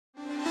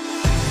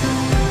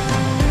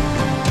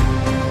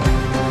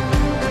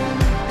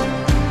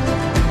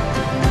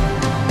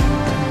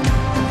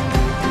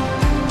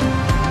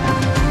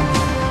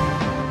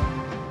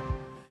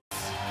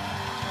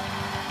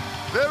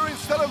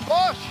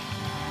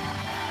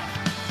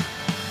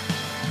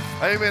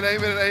Amen,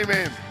 amen, and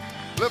amen.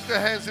 Lift your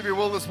hands if you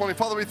will this morning.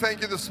 Father, we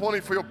thank you this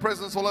morning for your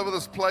presence all over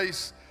this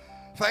place.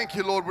 Thank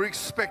you, Lord. We're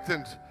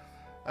expectant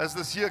as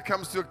this year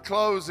comes to a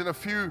close in a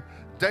few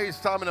days'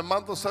 time, in a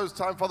month or so's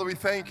time. Father, we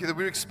thank you that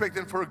we're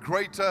expecting for a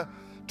greater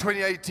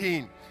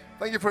 2018.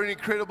 Thank you for an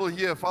incredible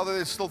year. Father,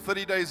 there's still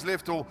 30 days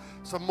left or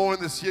some more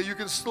in this year. You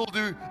can still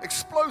do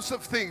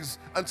explosive things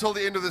until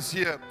the end of this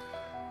year.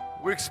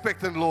 We're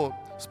expectant, Lord.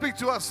 Speak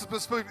to us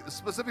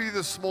specifically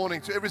this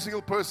morning, to every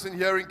single person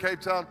here in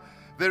Cape Town,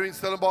 there in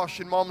Stellenbosch,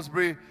 in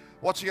Malmesbury,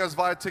 watching us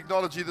via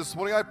technology this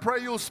morning. I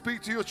pray you'll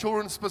speak to your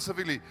children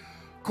specifically.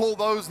 Call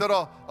those that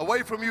are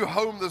away from you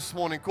home this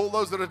morning. Call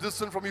those that are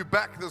distant from you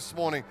back this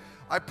morning.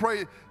 I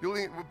pray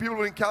people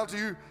will encounter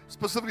you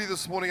specifically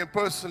this morning and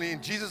personally.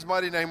 In Jesus'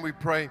 mighty name we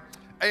pray.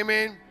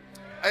 Amen.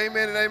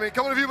 Amen and amen.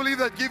 Come on, if you believe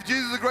that, give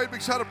Jesus a great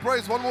big shout of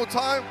praise one more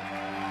time.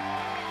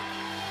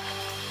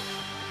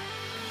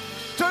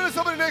 Turn to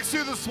somebody next to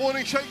you this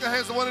morning. Shake the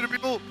hands of one of the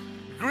people.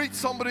 Greet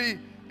somebody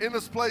in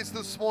this place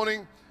this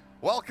morning.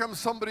 Welcome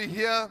somebody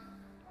here,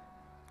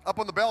 up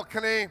on the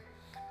balcony,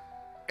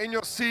 in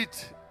your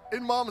seat,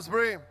 in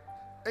Malmesbury,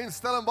 in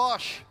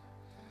Stellenbosch.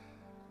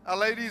 Our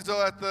ladies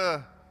are at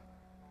the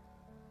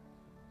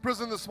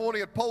prison this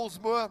morning at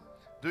Polsmoor,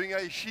 doing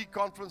a chic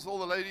conference, all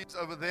the ladies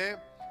over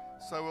there.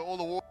 So all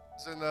the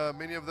wardens and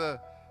many of the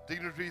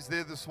dignitaries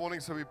there this morning.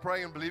 So we're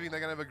praying and believing they're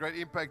going to have a great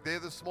impact there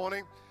this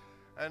morning.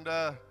 And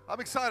I'm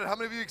excited. How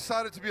many of you are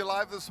excited to be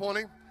alive this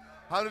morning?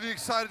 How many of you are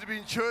excited to be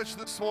in church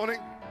this morning?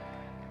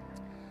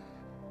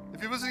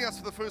 If you're visiting us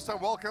for the first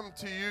time, welcome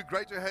to you.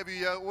 Great to have you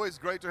here. Always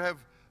great to have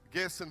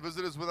guests and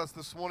visitors with us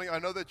this morning. I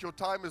know that your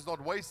time is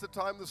not wasted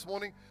time this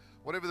morning.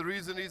 Whatever the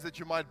reason is that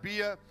you might be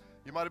here,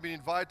 you might have been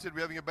invited.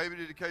 We're having a baby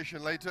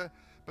dedication later.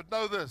 But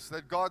know this,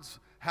 that God's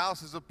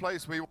house is a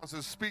place where He wants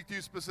to speak to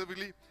you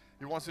specifically.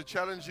 He wants to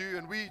challenge you.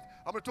 And I'm going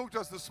to talk to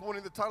us this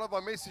morning. The title of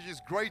our message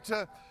is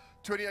Greater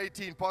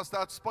 2018. Pastor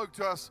Art spoke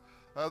to us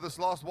this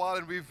last while,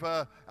 and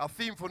our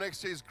theme for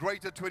next year is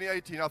Greater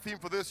 2018. Our theme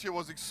for this year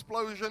was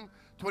Explosion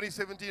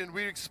 2017, and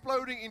we're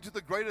exploding into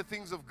the greater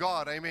things of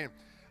God. Amen.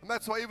 And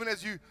that's why even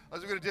as you're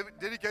going to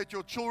dedicate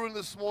your children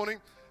this morning,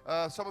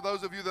 some of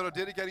those of you that are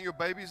dedicating your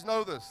babies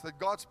know this, that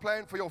God's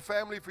plan for your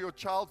family, for your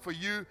child, for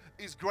you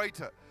is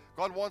greater.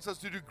 God wants us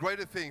to do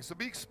greater things. So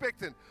be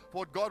expectant for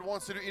what God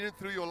wants to do in and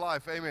through your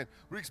life. Amen.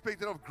 We're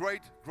expectant of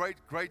great, great,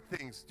 great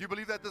things. Do you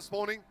believe that this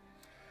morning?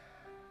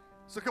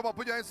 So come on,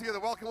 put your hands together.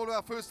 Welcome all of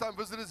our first-time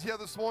visitors here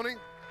this morning.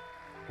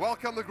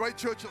 Welcome the great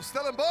church of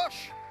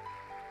Stellenbosch.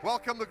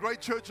 Welcome the great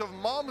church of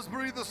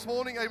Malmesbury this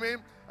morning. Amen.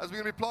 As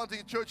we're going to be planting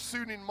a church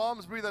soon in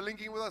Malmesbury. They're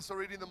linking with us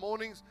already in the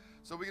mornings.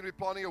 So we're going to be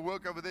planning a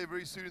work over there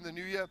very soon in the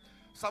new year.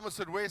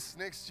 Somerset West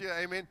next year.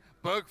 Amen.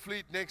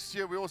 Bergfleet next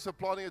year. We're also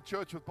planning a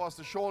church with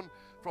Pastor Sean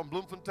from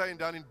Bloemfontein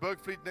down in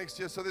Bergfleet next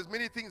year. So there's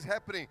many things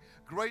happening.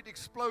 Great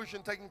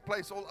explosion taking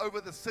place all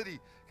over the city.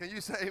 Can you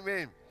say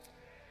amen?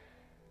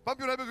 Bump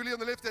your neighbor really on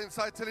the left-hand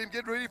side. Tell him,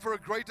 get ready for a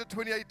greater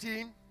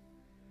 2018.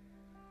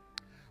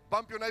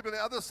 Bump your neighbor on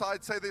the other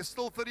side. Say, there's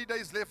still 30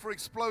 days left for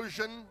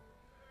explosion.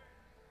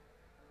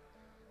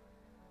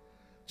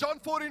 John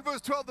 14,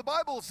 verse 12, the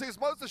Bible says,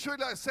 most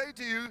assuredly I say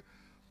to you,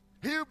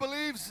 he who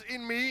believes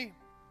in me,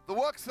 the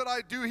works that I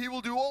do, he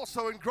will do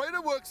also. And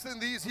greater works than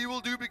these he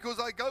will do, because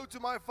I go to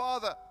my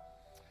Father.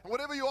 And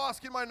whatever you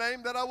ask in my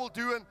name, that I will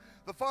do. And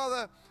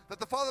that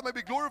the Father may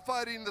be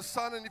glorified in the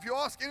Son. And if you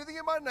ask anything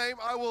in my name,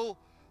 I will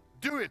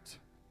do it.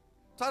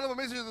 Title of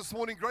my message this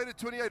morning, Greater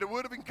 28, a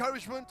word of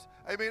encouragement.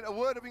 Amen. A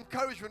word of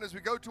encouragement as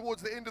we go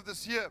towards the end of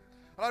this year.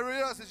 And I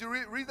realize as you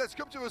read that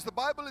scripture verse, the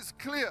Bible is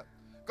clear.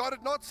 God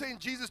did not send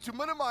Jesus to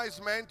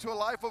minimize man to a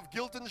life of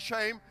guilt and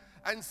shame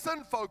and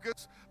sin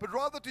focus, but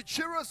rather to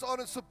cheer us on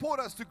and support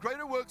us to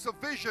greater works of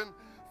vision,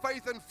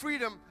 faith, and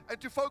freedom,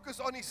 and to focus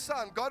on His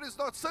Son. God is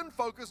not sin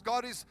focused,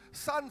 God is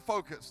Son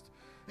focused.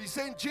 He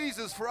sent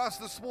Jesus for us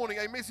this morning,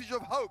 a message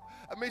of hope,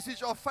 a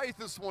message of faith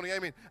this morning,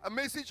 amen, a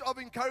message of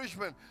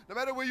encouragement. No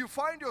matter where you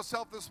find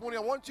yourself this morning,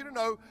 I want you to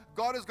know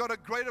God has got a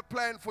greater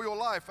plan for your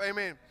life,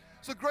 amen.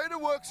 So greater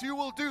works you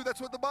will do.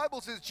 That's what the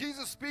Bible says,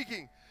 Jesus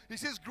speaking. He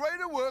says,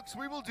 greater works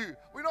we will do.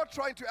 We're not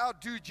trying to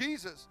outdo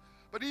Jesus,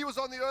 but He was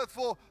on the earth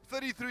for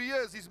 33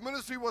 years. His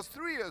ministry was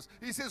 3 years.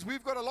 He says,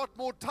 we've got a lot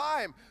more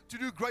time to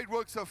do great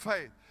works of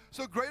faith.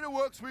 So greater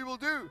works we will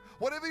do.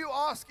 Whatever you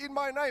ask in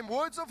my name,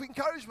 words of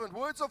encouragement,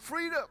 words of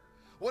freedom,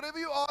 whatever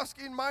you ask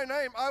in my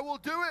name, I will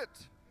do it.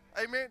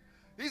 Amen.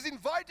 He's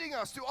inviting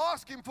us to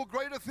ask Him for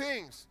greater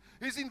things.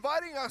 He's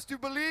inviting us to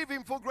believe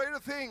Him for greater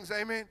things.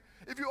 Amen.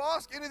 If you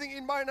ask anything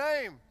in my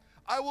name,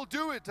 I will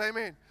do it.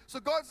 Amen. So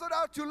God's not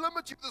out to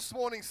limit you this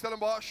morning,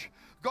 Stellenbosch.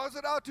 God's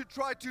not out to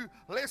try to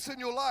lessen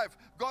your life.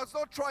 God's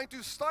not trying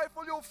to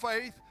stifle your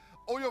faith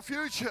or your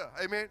future.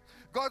 Amen.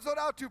 God's not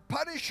out to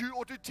punish you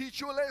or to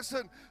teach you a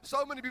lesson.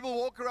 So many people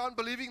walk around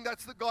believing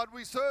that's the God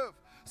we serve.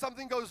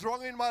 something goes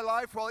wrong in my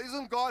life, well,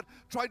 isn't God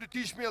trying to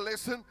teach me a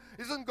lesson?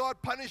 Isn't God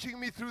punishing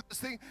me through this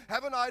thing?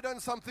 Haven't I done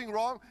something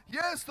wrong?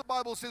 Yes, the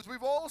Bible says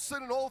we've all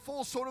sinned and all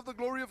fall short of the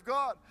glory of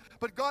God.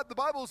 But God, the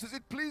Bible says,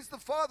 it pleased the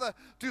Father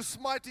to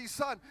smite His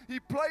Son. He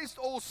placed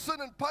all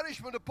sin and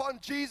punishment upon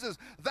Jesus.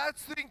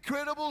 That's the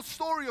incredible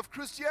story of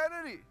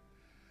Christianity.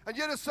 And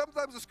yet,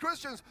 sometimes as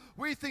Christians,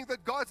 we think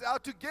that God's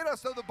out to get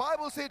us. So the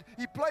Bible said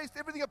He placed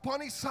everything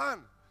upon His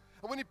Son.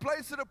 And when He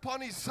placed it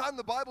upon His Son,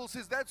 the Bible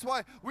says that's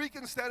why we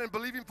can stand and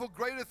believe Him for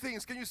greater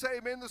things. Can you say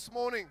amen this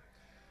morning?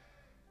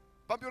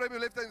 Bump your neighbor on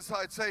your left-hand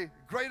side. Say,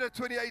 greater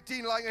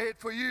 2018 lying ahead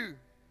for you.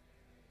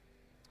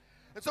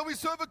 And so we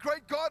serve a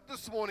great God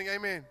this morning,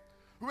 amen,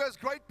 who has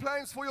great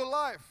plans for your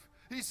life.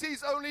 He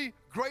sees only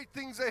great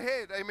things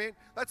ahead, amen.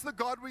 That's the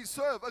God we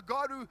serve, a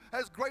God who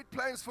has great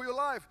plans for your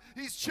life.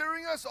 He's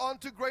cheering us on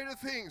to greater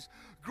things.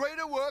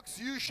 Greater works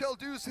you shall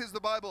do, says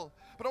the Bible.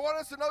 But I want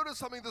us to notice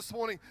something this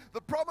morning.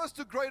 The promise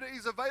to greater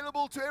is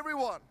available to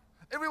everyone.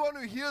 Everyone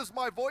who hears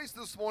my voice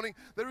this morning,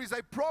 there is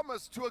a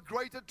promise to a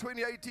greater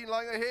 2018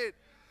 lying ahead.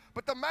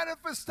 But the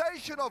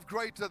manifestation of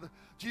greater,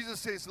 Jesus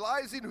says,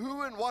 lies in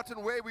who and what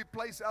and where we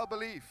place our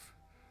belief.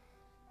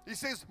 He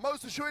says,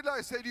 most assuredly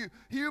I say to you,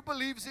 he who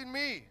believes in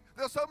me.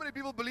 There are so many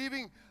people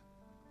believing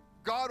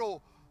God or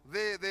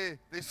their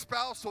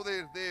spouse or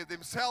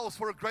themselves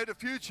for a greater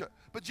future.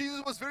 But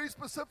Jesus was very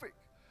specific.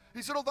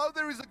 He said, although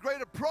there is a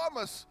greater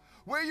promise,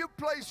 where you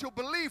place your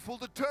belief will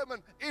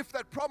determine if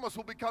that promise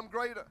will become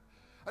greater.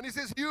 And he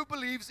says, he who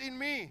believes in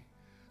me.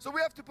 So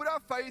we have to put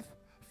our faith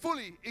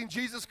fully in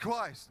Jesus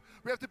Christ.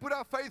 We have to put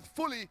our faith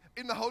fully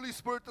in the Holy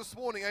Spirit this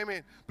morning.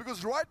 Amen.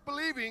 Because right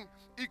believing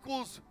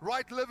equals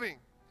right living.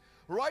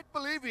 Right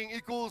believing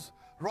equals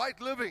right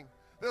living.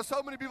 There are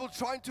so many people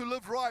trying to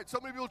live right. So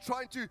many people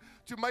trying to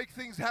make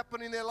things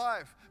happen in their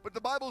life. But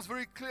the Bible is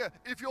very clear.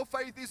 If your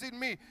faith is in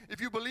me, if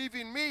you believe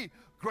in me,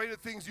 greater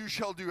things you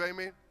shall do.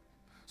 Amen.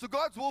 So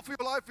God's will for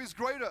your life is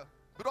greater.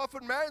 But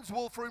often man's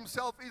will for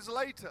himself is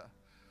later.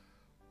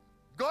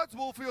 God's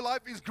will for your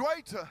life is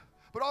greater.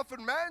 But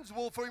often man's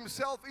will for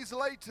himself is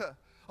later.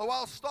 Oh,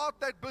 I'll start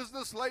that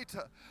business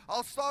later.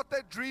 I'll start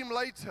that dream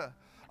later.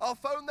 I'll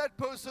phone that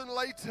person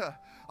later.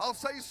 I'll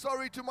say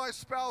sorry to my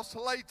spouse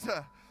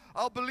later.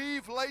 I'll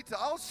believe later.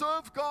 I'll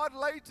serve God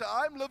later.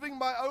 I'm living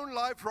my own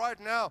life right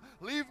now.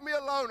 Leave me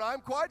alone.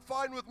 I'm quite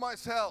fine with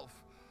myself.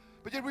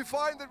 But yet we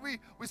find that we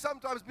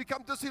sometimes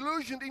become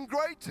disillusioned in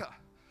greater.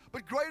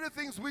 But greater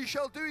things we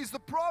shall do is the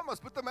promise.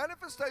 But the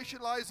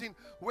manifestation lies in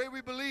where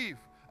we believe.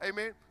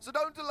 Amen. So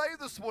don't delay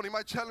this morning,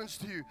 my challenge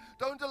to you.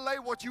 Don't delay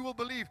what you will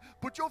believe.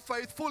 Put your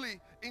faith fully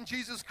in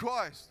Jesus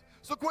Christ.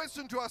 So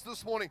question to us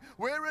this morning,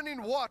 where and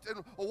in what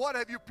or what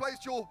have you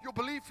placed your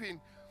belief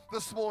in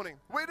this morning?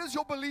 Where does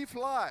your belief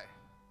lie?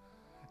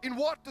 In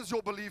what does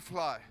your belief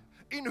lie?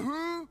 In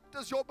who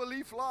does your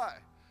belief lie?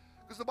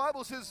 Because the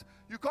Bible says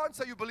you can't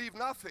say you believe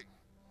nothing.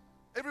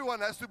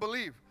 Everyone has to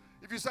believe.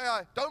 If you say,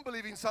 I don't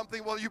believe in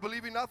something, well, you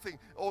believe in nothing.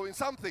 Or in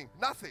something,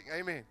 nothing.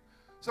 Amen.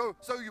 So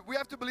we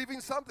have to believe in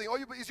something.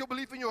 Is your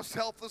belief in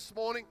yourself this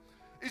morning?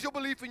 Is your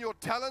belief in your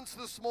talents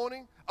this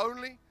morning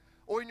only?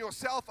 Or in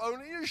yourself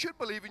only? You should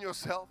believe in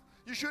yourself.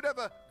 You should have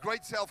a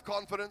great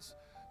self-confidence.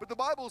 But the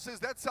Bible says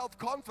that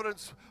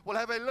self-confidence will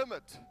have a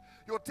limit.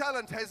 Your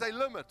talent has a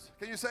limit.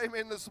 Can you say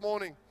amen this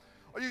morning?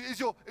 Is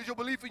your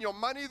belief in your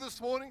money this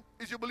morning?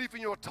 Is your belief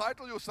in your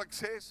title, your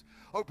success?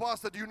 Oh,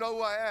 Pastor, do you know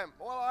who I am?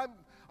 Well,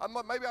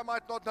 maybe I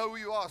might not know who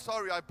you are.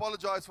 Sorry, I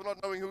apologize for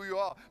not knowing who you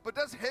are. But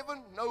does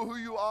heaven know who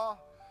you are?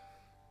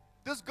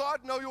 Does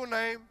God know your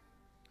name?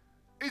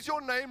 Is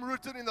your name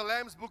written in the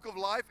Lamb's Book of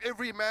Life?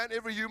 Every man,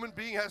 every human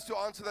being has to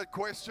answer that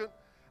question.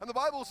 And the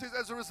Bible says,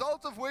 as a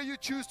result of where you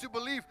choose to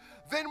believe,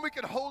 then we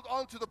can hold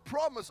on to the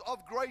promise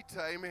of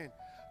greater. Amen.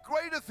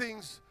 Greater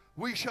things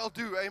we shall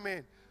do.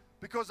 Amen.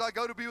 Because I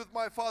go to be with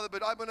my Father,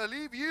 but I'm going to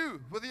leave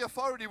you with the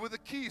authority, with the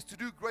keys to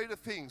do greater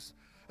things.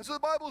 And so the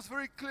Bible is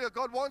very clear.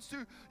 God wants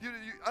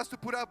us to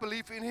put our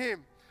belief in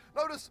Him.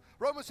 Notice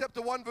Romans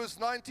chapter 1 verse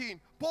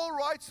 19. Paul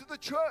writes to the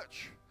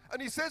church.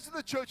 And he says to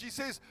the church, he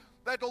says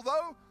that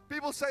although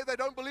people say they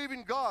don't believe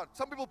in God,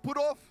 some people put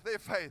off their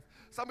faith,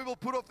 some people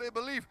put off their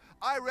belief.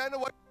 I ran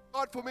away from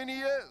God for many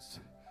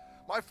years.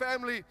 My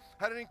family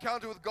had an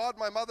encounter with God.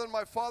 My mother and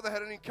my father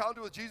had an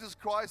encounter with Jesus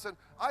Christ. And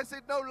I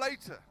said, no,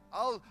 later.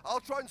 I'll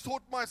try and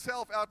sort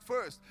myself out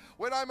first.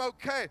 When I'm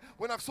okay,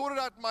 when I've sorted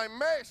out my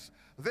mess,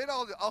 then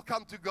I'll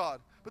come to God.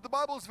 But the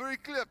Bible is very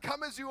clear.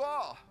 Come as you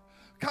are.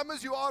 Come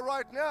as you are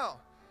right now.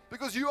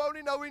 Because you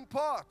only know in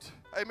part.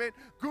 Amen.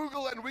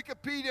 Google and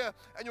Wikipedia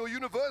and your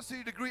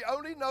university degree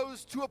only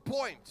knows to a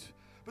point.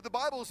 But the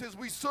Bible says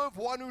we serve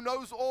one who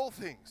knows all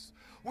things.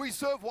 We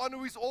serve one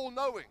who is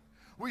all-knowing.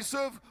 We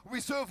serve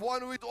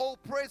one who is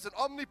all-present,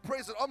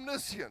 omnipresent,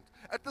 omniscient,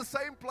 at the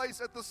same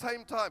place at the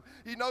same time.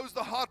 He knows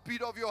the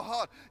heartbeat of your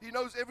heart. He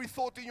knows every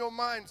thought in your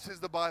mind,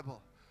 says the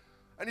Bible.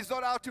 And He's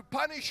not out to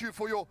punish you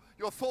for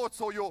your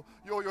thoughts or your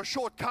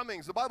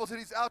shortcomings. The Bible says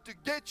He's out to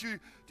get you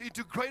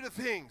into greater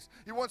things.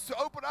 He wants to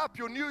open up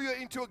your new year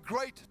into a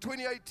great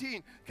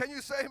 2018. Can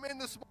you say amen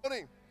this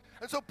morning?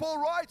 And so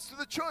Paul writes to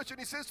the church, and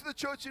he says to the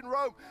church in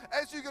Rome,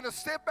 as you're going to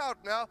step out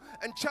now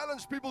and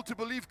challenge people to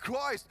believe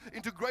Christ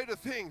into greater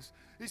things,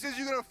 he says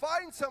you're going to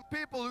find some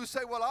people who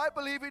say, well, I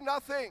believe in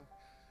nothing.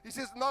 He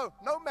says, no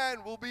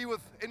man will be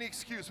with any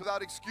excuse,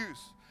 without excuse.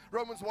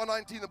 Romans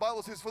 1:19, the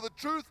Bible says, for the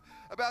truth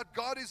about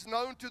God is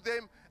known to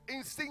them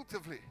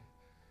instinctively.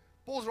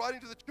 Paul's writing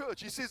to the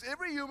church. He says,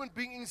 every human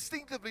being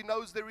instinctively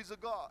knows there is a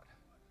God.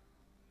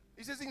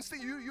 He says,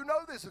 you know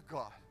there's a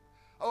God.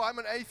 Oh, I'm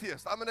an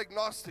atheist. I'm an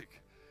agnostic.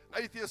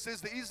 An atheist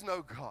says there is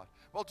no God.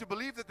 Well, to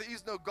believe that there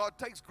is no God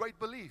takes great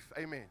belief.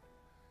 Amen.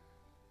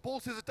 Paul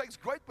says it takes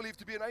great belief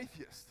to be an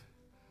atheist.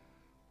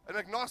 An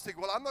agnostic,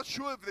 well, I'm not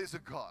sure if there's a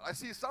God. I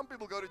see some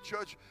people go to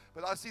church,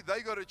 but I see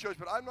they go to church,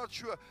 but I'm not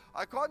sure.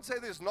 I can't say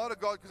there's not a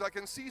God because I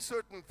can see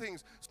certain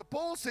things. So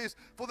Paul says,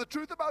 for the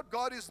truth about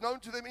God is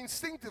known to them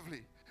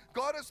instinctively.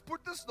 God has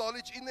put this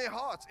knowledge in their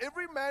hearts.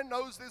 Every man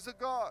knows there's a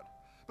God.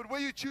 But where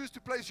you choose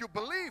to place your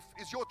belief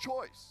is your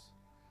choice.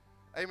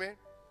 Amen.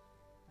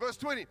 Verse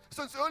 20,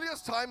 since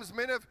earliest times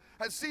men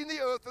have seen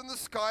the earth and the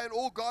sky and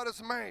all God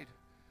has made,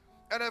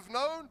 and have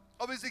known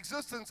of his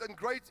existence and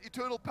great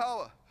eternal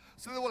power.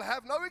 So they will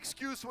have no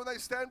excuse when they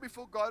stand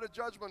before God at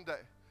judgment day.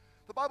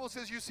 The Bible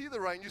says you see the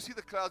rain, you see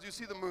the clouds, you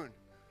see the moon.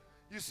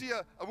 You see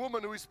a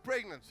woman who is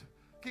pregnant.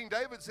 King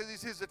David says, he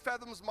says, it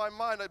fathoms my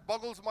mind, it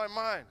boggles my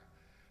mind.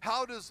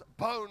 How does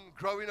bone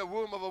grow in a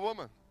womb of a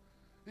woman?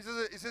 He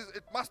says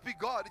it must be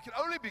God. It can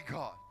only be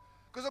God.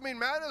 Because, I mean,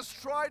 man has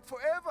tried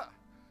forever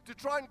to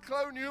try and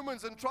clone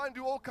humans and try and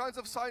do all kinds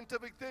of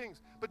scientific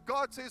things. But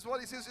God says, well,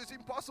 he says, it's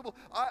impossible.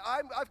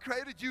 I've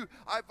created you.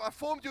 I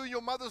formed you in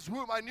your mother's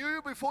womb. I knew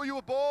you before you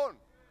were born.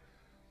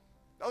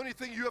 The only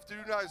thing you have to do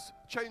now is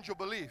change your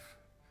belief.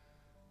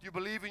 Do you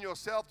believe in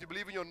yourself? Do you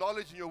believe in your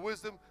knowledge and your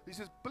wisdom? He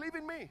says, believe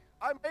in me.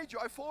 I made you.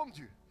 I formed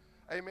you.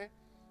 Amen.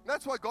 And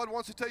that's why God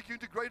wants to take you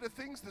into greater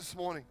things this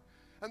morning.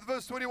 And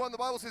verse 21, the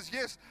Bible says,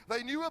 yes,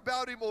 they knew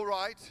about him all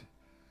right,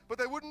 but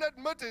they wouldn't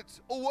admit it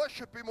or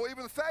worship him or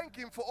even thank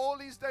him for all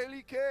his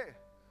daily care.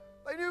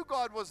 They knew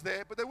God was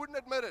there, but they wouldn't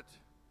admit it.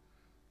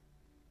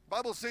 The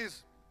Bible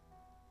says,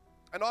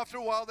 and after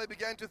a while they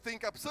began to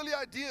think up silly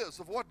ideas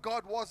of what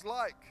God was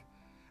like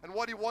and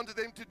what he wanted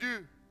them to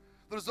do.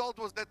 The result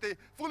was that their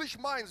foolish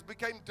minds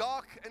became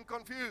dark and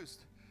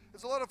confused.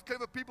 There's a lot of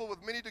clever people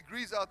with many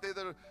degrees out there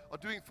that are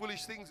doing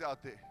foolish things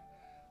out there.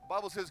 The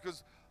Bible says,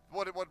 because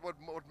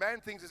what man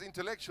thinks is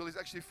intellectual is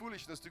actually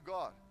foolishness to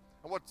God.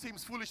 And what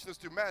seems foolishness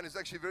to man is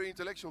actually very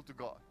intellectual to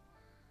God.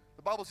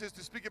 The Bible says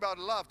to speak about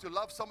love, to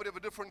love somebody of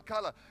a different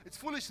color. It's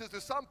foolishness to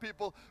some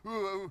people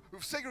who've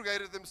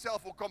segregated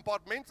themselves or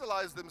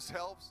compartmentalized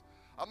themselves.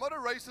 I'm not a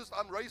racist,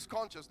 I'm race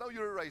conscious. No,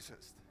 you're a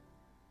racist.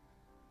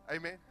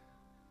 Amen.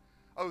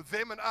 Oh,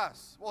 them and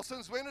us. Well,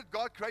 since when did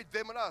God create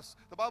them and us?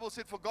 The Bible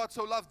said, for God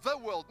so loved the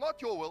world,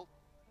 not your world.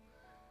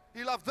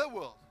 He loved the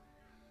world.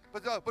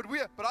 But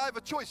I have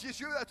a choice.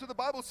 Yes, that's what the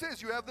Bible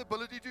says. You have the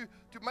ability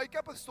to make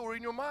up a story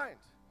in your mind.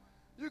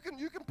 You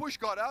can push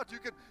God out.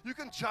 You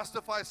can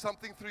justify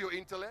something through your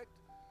intellect.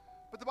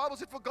 But the Bible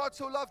said, for God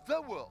so loved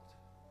the world.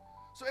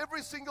 So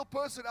every single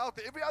person out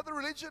there, every other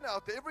religion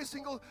out there, every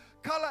single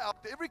color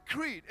out there, every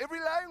creed, every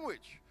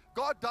language,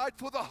 God died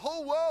for the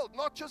whole world,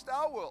 not just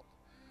our world.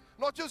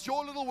 Not just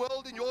your little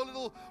world and your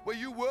little, where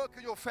you work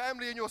and your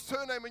family and your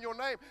surname and your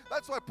name.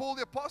 That's why Paul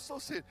the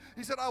Apostle said,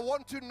 he said, I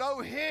want to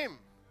know him.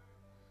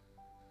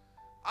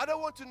 I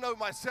don't want to know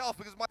myself,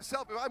 because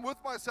myself, if I'm with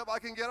myself, I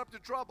can get up to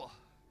trouble.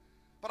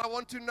 But I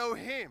want to know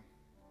him.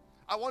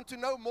 I want to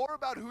know more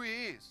about who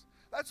he is.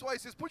 That's why he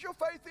says, put your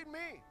faith in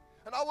me,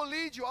 and I will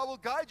lead you, I will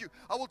guide you.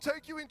 I will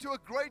take you into a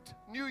great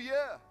new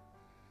year.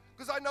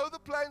 Because I know the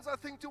plans I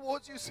think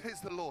towards you,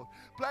 says the Lord.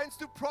 Plans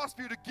to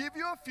prosper you, to give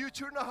you a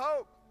future and a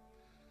hope.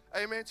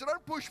 Amen. So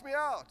don't push me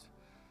out.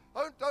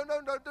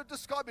 Don't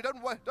discard me.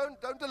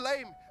 Don't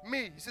delay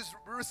me. He says,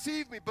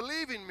 receive me,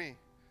 believe in me.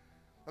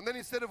 And then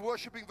instead of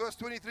worshiping, verse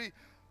 23,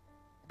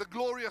 the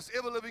glorious,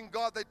 ever-living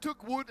God, they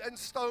took wood and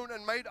stone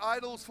and made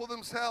idols for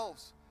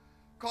themselves,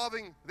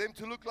 carving them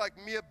to look like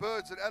mere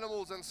birds and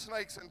animals and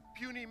snakes and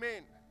puny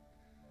men.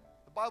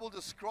 The Bible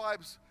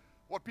describes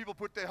what people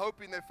put their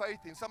hope in, their faith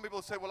in. Some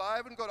people say, well,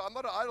 I'm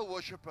not an idol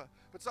worshiper.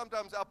 But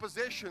sometimes our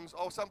possessions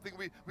are something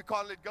we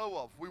can't let go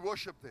of. We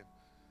worship them.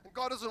 And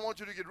God doesn't want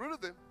you to get rid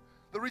of them.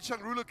 The rich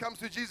young ruler comes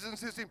to Jesus and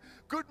says to him,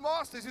 good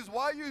master, he says,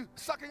 why are you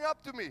sucking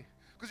up to me?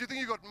 Because you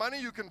think you got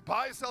money, you can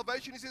buy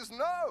salvation? He says,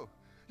 no,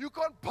 you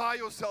can't buy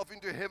yourself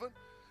into heaven.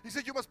 He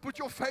said, you must put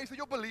your faith and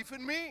your belief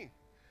in me.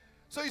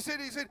 So he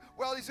said,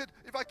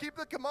 if I keep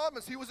the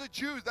commandments, he was a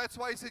Jew. That's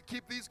why he said,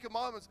 keep these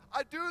commandments.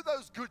 I do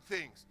those good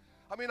things.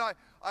 I mean,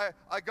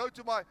 I go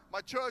to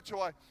my church,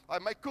 or I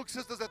make cook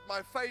sisters at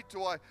my fete,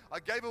 or I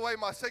gave away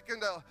my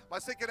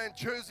second-hand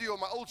jersey or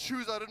my old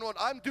shoes I didn't want.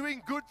 I'm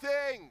doing good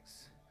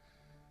things.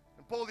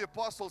 And Paul the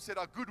Apostle said,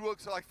 our good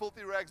works are like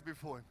filthy rags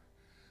before him.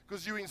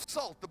 Because you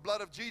insult the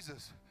blood of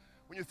Jesus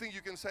when you think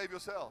you can save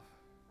yourself.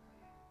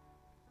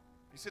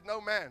 He said,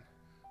 no man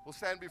will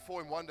stand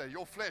before him one day.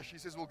 Your flesh, he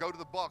says, will go to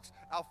the box.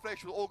 Our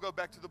flesh will all go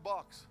back to the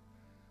box.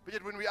 But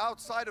yet when we're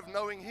outside of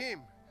knowing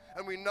him,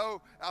 and we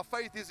know our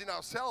faith is in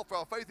ourselves,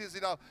 our faith is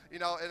in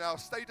our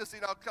status,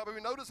 in our club, and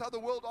we notice how the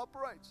world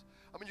operates.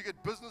 I mean, you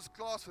get business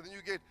class, and then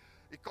you get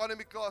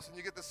economy class, and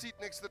you get the seat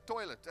next to the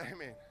toilet.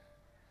 Amen.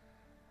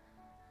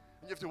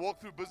 And you have to walk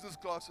through business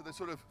class, so there's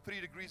sort of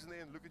 3 degrees in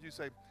there, and look at you,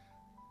 say,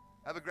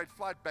 have a great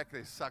flight back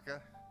there,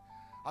 sucker.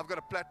 I've got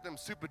a platinum,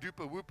 super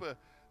duper, whooper,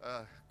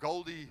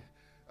 goldie,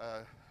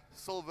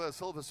 silver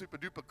super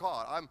duper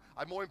car.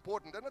 I'm more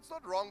important. And it's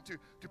not wrong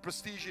to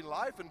prestige in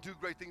life and do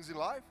great things in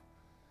life.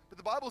 But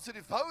the Bible said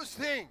if those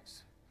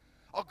things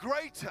are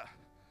greater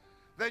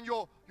than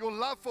your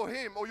love for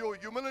Him, or your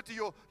humility,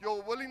 your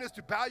willingness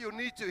to bow your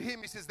knee to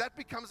Him, He says that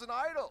becomes an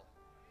idol.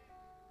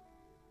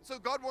 So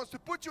God wants to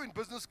put you in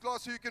business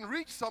class so you can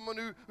reach someone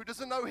who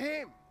doesn't know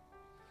Him.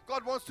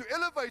 God wants to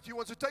elevate you,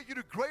 wants to take you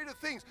to greater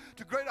things,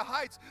 to greater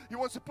heights. He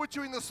wants to put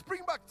you in the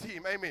Springbok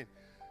team. Amen.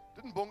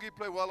 Didn't Bongi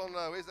play well on,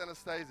 where's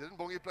Anastasia? Didn't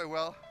Bongi play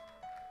well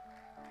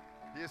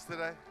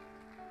yesterday?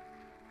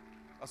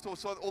 I saw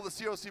all the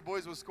COC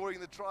boys were scoring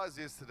the tries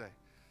yesterday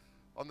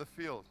on the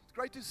field. It's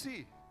great to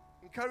see.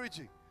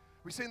 Encouraging.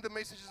 We send the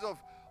messages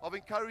of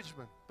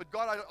encouragement. But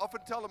God, I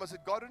often tell them, I said,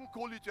 God didn't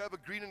call you to have a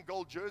green and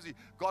gold jersey.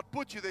 God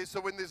put you there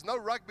so when there's no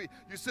rugby,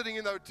 you're sitting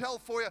in the hotel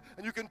foyer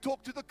and you can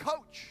talk to the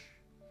coach.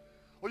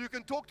 Or you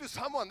can talk to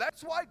someone.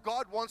 That's why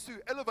God wants to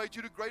elevate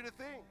you to greater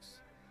things.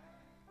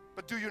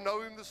 But do you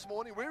know Him this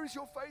morning? Where is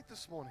your faith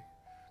this morning?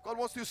 God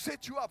wants to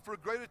set you up for a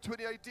greater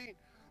 2018.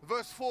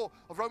 Verse 4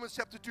 of Romans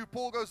chapter 2,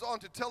 Paul goes on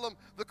to tell them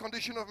the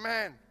condition of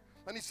man.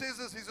 And he says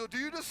this, he says, do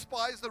you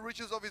despise the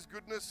riches of His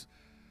goodness,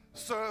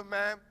 sir,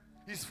 ma'am,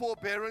 His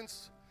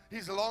forbearance,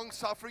 His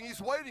long-suffering?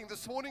 He's waiting.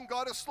 This morning,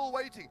 God is still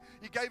waiting.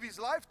 He gave His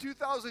life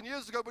 2,000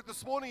 years ago, but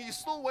this morning, He's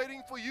still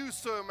waiting for you,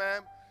 sir,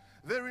 ma'am.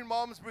 They're in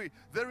Malmesbury,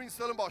 they're in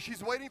Stellenbosch.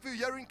 He's waiting for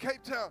you here in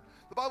Cape Town.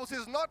 The Bible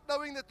says, not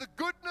knowing that the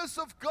goodness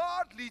of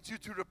God leads you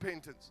to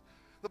repentance.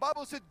 The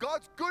Bible said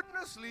God's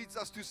goodness leads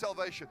us to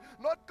salvation,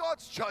 not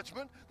God's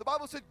judgment. The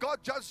Bible said God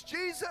judged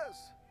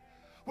Jesus.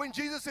 When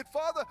Jesus said,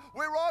 Father,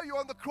 where are you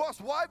on the cross?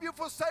 Why have you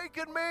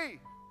forsaken me?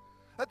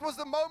 That was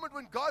the moment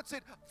when God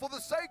said, for the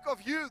sake of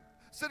you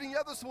sitting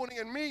here this morning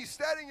and me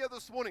standing here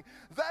this morning,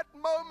 that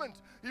moment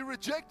He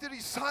rejected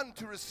His Son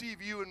to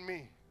receive you and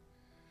me.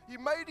 He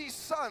made His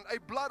Son a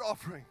blood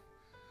offering.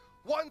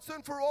 Once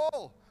and for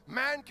all,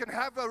 man can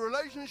have a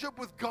relationship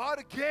with God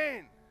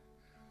again.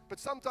 But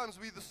sometimes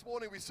this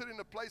morning, we sit in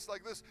a place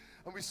like this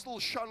and we still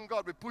shun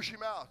God. We push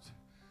Him out.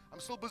 I'm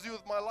still busy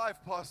with my life,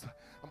 Pastor.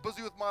 I'm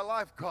busy with my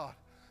life, God.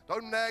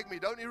 Don't nag me.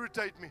 Don't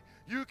irritate me.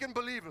 You can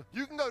believe it.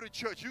 You can go to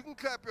church. You can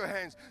clap your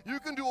hands. You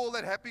can do all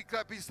that happy,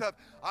 clappy stuff.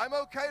 I'm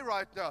okay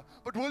right now.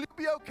 But will you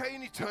be okay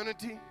in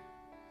eternity?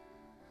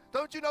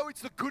 Don't you know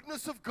it's the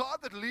goodness of God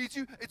that leads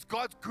you? It's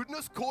God's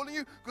goodness calling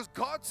you because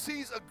God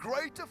sees a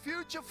greater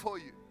future for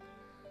you.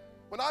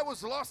 When I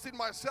was lost in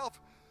myself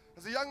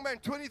as a young man,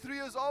 23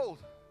 years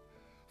old,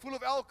 full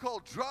of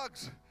alcohol,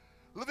 drugs,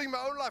 living my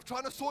own life,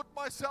 trying to sort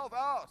myself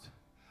out,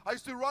 I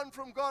used to run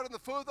from God, and the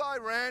further I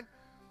ran,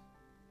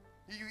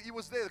 He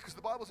was there, because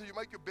the Bible says you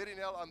make your bed in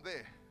hell, I'm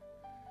there.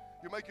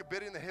 You make your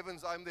bed in the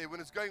heavens, I'm there. When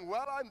it's going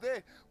well, I'm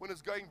there. When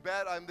it's going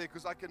bad, I'm there,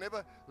 because I can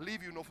never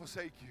leave you nor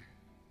forsake you.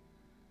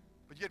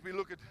 But yet we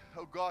look at,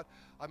 oh God,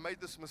 I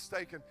made this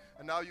mistake,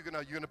 and now you're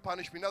gonna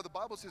punish me. No, the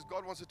Bible says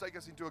God wants to take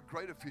us into a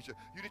greater future.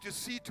 You need to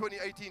see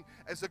 2018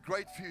 as a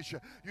great future.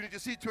 You need to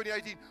see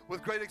 2018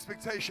 with great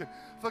expectation.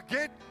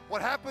 Forget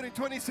what happened in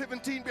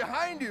 2017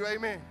 behind you,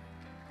 amen.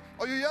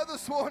 Are you here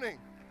this morning?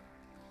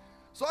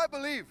 So I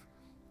believe,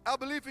 our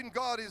belief in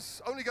God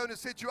is only going to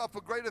set you up for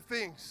greater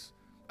things,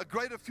 a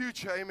greater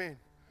future, amen.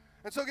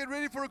 And so get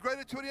ready for a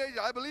greater 2018.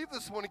 I believe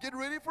this morning, get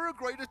ready for a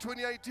greater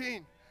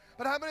 2018.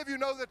 But how many of you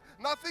know that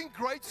nothing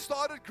great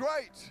started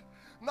great?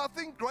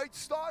 Nothing great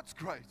starts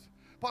great.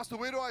 Pastor,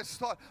 where do I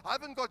start? I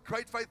haven't got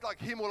great faith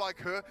like him or like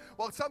her.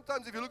 Well,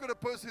 sometimes if you look at a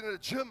person in a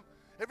gym,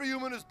 every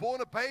human is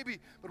born a baby.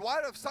 But why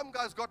have some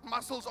guys got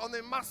muscles on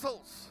their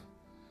muscles?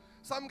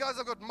 Some guys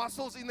have got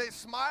muscles in their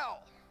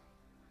smile.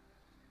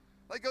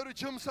 They go to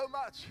gym so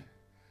much.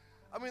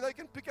 I mean, they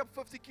can pick up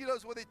 50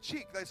 kilos with their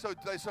cheek. They're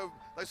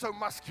so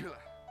muscular.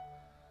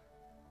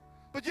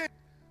 But yet,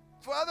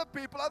 for other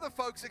people, other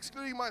folks,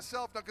 excluding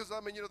myself, now because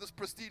I'm in, this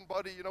pristine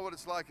body, you know what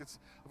it's like.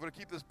 I've got to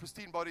keep this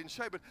pristine body in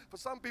shape. But for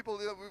some people,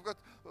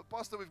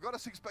 Pastor, we've got a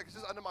six-pack. It's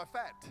just under my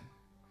fat.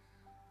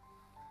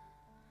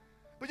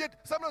 But yet,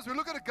 sometimes we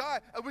look at a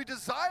guy and we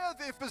desire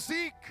their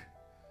physique,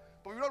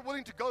 but we're not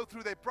willing to go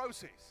through their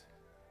process.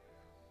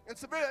 And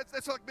so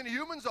that's like many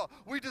humans are.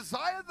 We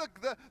desire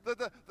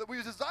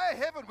we desire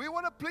heaven. We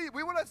want to please.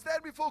 We want to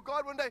stand before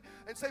God one day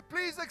and say,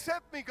 "Please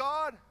accept me,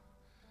 God."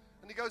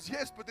 And He goes,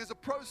 "Yes, but there's a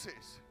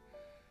process.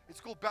 It's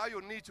called bow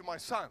your knee to my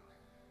Son.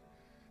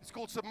 It's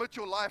called submit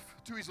your life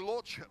to His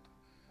Lordship.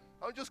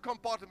 Don't just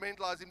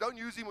compartmentalize Him. Don't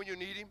use Him when you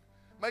need Him.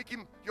 Make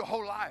Him your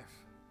whole life."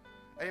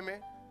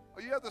 Amen.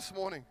 Are you here this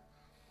morning?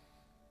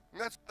 And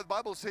that's what the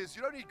Bible says.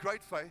 You don't need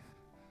great faith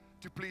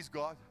to please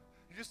God.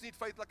 You just need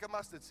faith like a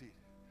mustard seed.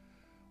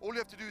 All you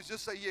have to do is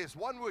just say yes.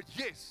 One word,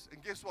 yes.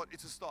 And guess what?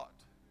 It's a start.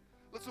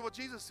 Listen to what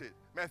Jesus said.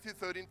 Matthew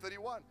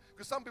 13:31.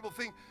 Because some people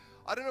think,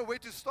 I don't know where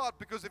to start,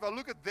 because if I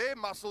look at their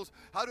muscles,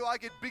 how do I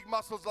get big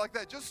muscles like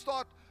that? Just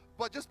start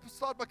by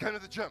going to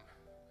the gym.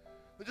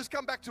 Then just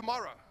come back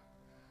tomorrow.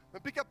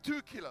 Then pick up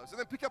 2 kilos, and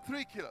then pick up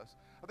 3 kilos.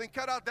 And then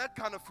cut out that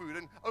kind of food.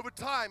 And over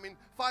time, in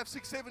 5,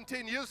 6, 7,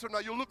 10 years from now,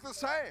 you'll look the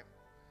same.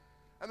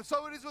 And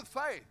so it is with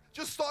faith.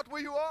 Just start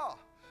where you are.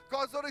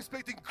 God's not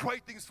expecting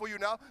great things for you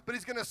now, but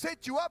He's going to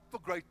set you up for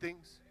great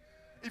things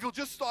if you'll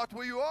just start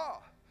where you are.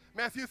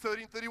 Matthew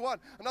 13:31.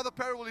 Another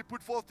parable He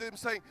put forth to them,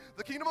 saying,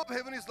 the kingdom of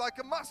heaven is like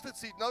a mustard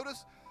seed.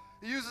 Notice,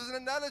 He uses an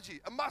analogy.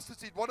 A mustard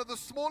seed, one of the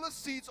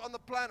smallest seeds on the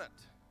planet.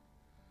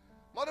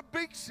 Not a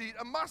big seed,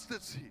 a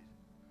mustard seed.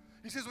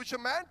 He says, which a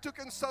man took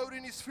and sowed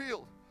in his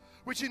field,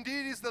 which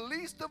indeed is the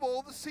least of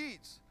all the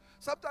seeds.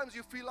 Sometimes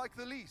you feel like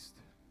the least.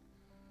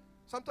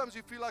 Sometimes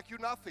you feel like you're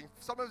nothing.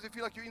 Sometimes you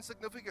feel like you're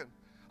insignificant.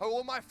 Oh,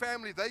 all my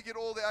family, they get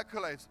all the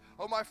accolades.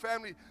 Oh, my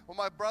family, or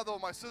my brother, or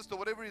my sister,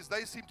 whatever it is,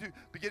 they seem to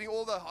be getting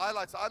all the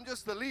highlights. I'm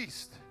just the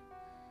least.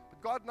 But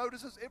God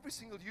notices every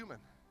single human.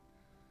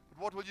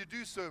 But what will you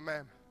do, sir,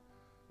 ma'am,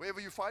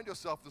 wherever you find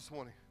yourself this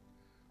morning?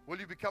 Will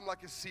you become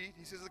like a seed?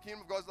 He says the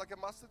kingdom of God is like a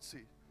mustard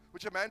seed,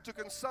 which a man took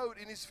and sowed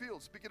in his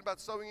field. Speaking about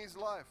sowing his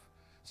life,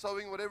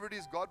 sowing whatever it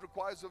is God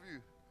requires of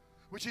you,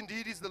 which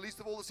indeed is the least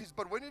of all the seeds.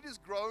 But when it is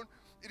grown,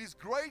 it is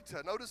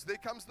greater. Notice, there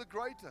comes the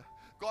greater.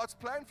 God's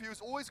plan for you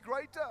is always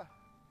greater.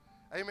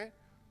 Amen.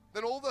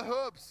 Than all the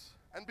herbs,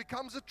 and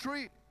becomes a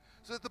tree,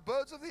 so that the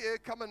birds of the air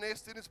come and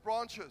nest in its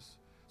branches.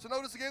 So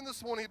notice again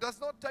this morning, it does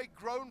not take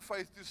grown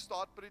faith to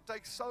start, but it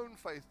takes sown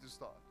faith to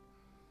start.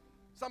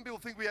 Some people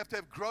think we have to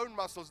have grown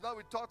muscles. No,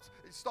 it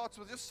starts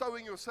with just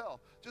sowing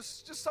yourself.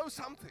 Just sow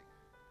something.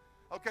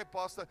 Okay,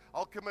 Pastor,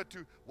 I'll commit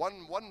to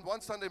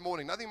one Sunday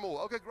morning, nothing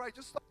more. Okay, great,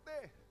 just start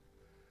there.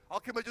 I'll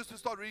commit just to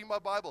start reading my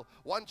Bible,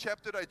 1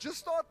 chapter a day. Just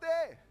start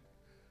there.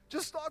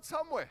 Just start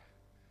somewhere.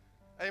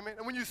 Amen.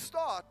 And when you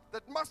start,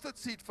 that mustard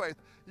seed faith,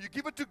 you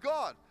give it to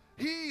God.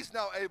 He's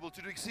now able to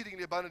do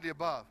exceedingly abundantly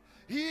above.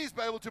 He's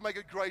able to make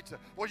it greater.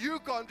 What you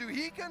can't do,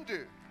 He can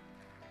do.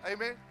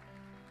 Amen.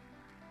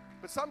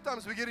 But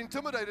sometimes we get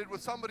intimidated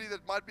with somebody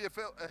that might be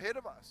ahead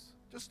of us.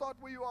 Just start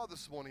where you are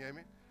this morning.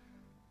 Amen.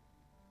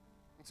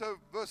 And so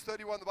verse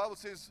 31, the Bible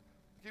says,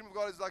 the kingdom of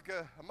God is like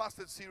a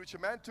mustard seed which a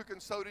man took and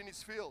sowed in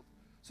his field.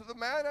 So the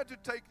man had to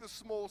take the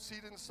small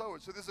seed and sow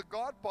it. So there's a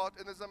God part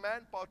and there's a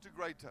man part to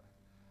greater.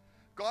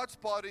 God's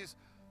part is,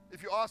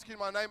 if you ask in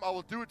my name, I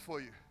will do it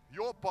for you.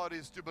 Your part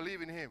is to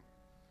believe in Him.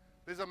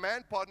 There's a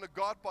man part and a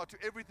God part to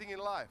everything in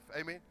life.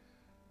 Amen.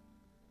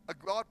 A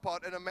God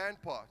part and a man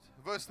part.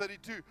 Verse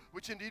 32,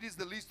 which indeed is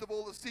the least of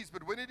all the seeds.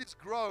 But when it is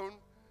grown,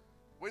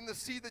 when the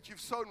seed that you've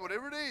sown,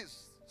 whatever it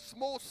is,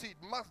 small seed,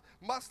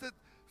 mustard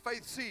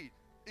faith seed,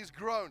 is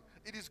grown,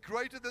 it is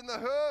greater than the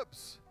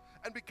herbs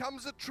and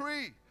becomes a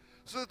tree,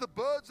 so that the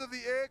birds of the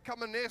air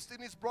come and nest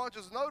in its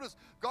branches. Notice,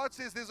 God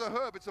says there's a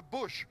herb. It's a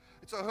bush.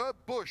 It's a herb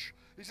bush.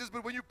 He says,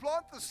 but when you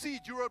plant the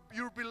seed,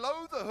 you're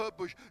below the herb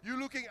bush. You're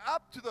looking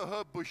up to the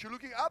herb bush. You're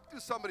looking up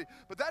to somebody.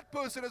 But that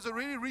person has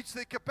already reached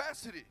their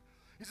capacity.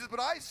 He says, but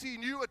I see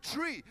in you a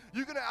tree.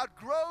 You're going to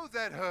outgrow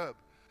that herb.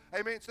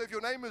 Amen. So if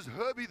your name is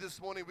Herbie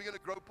this morning, we're going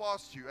to grow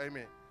past you.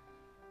 Amen.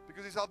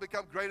 Because He shall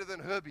become greater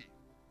than Herbie.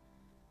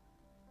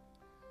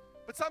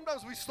 But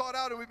sometimes we start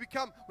out and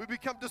we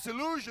become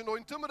disillusioned or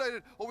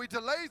intimidated, or we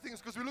delay things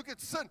because we look at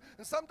sin.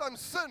 And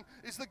sometimes sin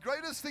is the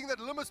greatest thing that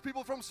limits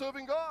people from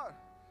serving God.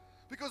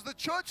 Because the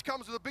church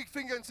comes with a big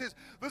finger and says,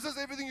 this is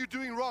everything you're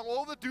doing wrong,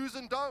 all the do's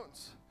and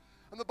don'ts.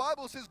 And the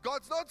Bible says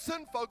God's not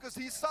sin-focused,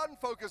 He's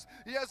son-focused.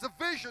 He has a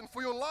vision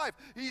for your life.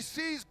 He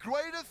sees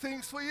greater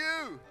things for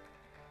you.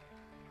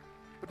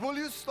 But will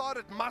you start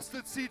at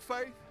mustard seed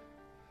faith?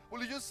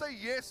 Will you just say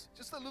yes,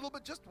 just a little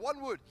bit, just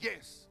one word,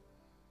 yes?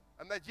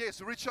 And that yes,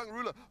 a rich young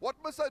ruler. What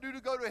must I do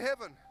to go to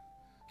heaven?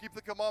 Keep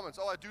the commandments.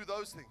 Oh, I do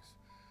those things.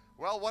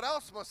 Well, what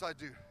else must I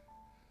do?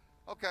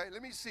 Okay,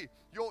 let me see.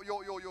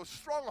 Your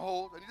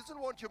stronghold, and he doesn't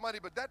want your money,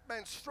 but that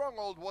man's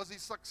stronghold was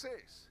his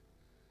success.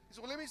 He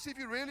said, well, let me see if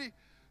you're really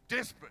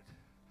desperate.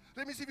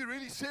 Let me see if you're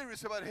really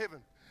serious about heaven.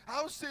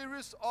 How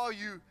serious are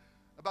you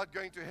about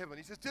going to heaven?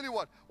 He says, tell you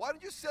what, why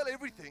don't you sell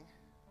everything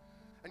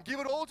and give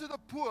it all to the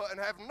poor and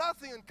have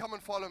nothing and come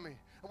and follow me?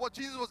 And what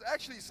Jesus was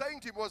actually saying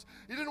to him was,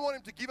 He didn't want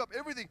him to give up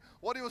everything.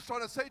 What He was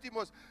trying to say to him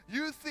was,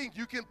 you think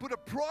you can put a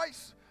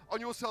price on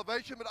your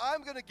salvation, but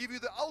I'm going to give you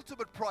the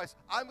ultimate price.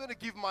 I'm going to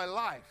give my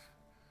life.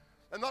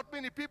 And not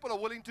many people are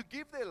willing to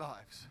give their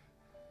lives.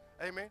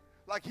 Amen.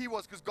 Like He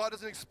was, because God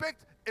doesn't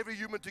expect every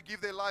human to give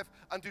their life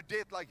unto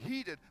death like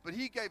He did. But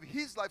He gave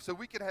His life so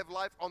we can have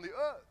life on the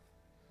earth.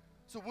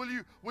 So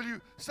will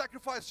you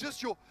sacrifice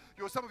just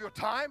some of your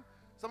time,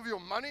 some of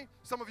your money,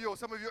 some of your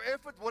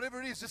effort,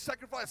 whatever it is, just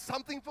sacrifice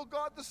something for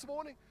God this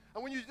morning?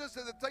 And when you just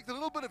take a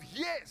little bit of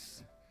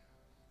yes,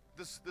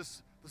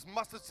 this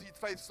mustard seed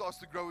faith starts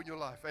to grow in your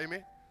life.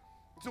 Amen.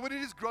 So when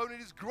it is grown,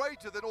 it is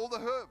greater than all the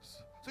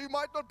herbs. So you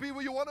might not be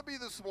where you want to be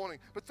this morning,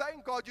 but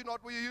thank God you're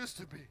not where you used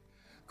to be.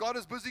 God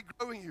is busy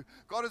growing you.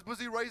 God is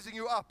busy raising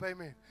you up.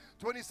 Amen.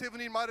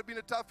 2017 might have been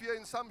a tough year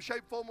in some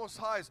shape, form, or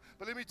size,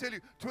 but let me tell you,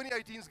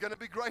 2018 is going to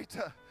be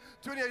greater.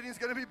 2018 is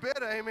going to be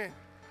better. Amen.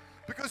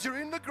 Because you're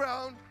in the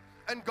ground,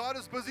 And God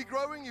is busy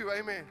growing you.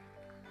 Amen.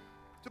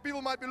 So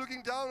people might be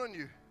looking down on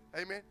you.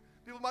 Amen.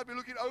 People might be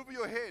looking over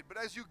your head. But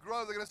as you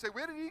grow, they're going to say,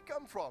 where did he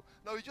come from?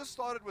 No, he just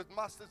started with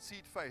mustard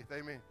seed faith.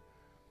 Amen.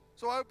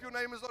 So I hope your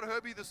name is not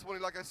Herbie this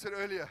morning, like I said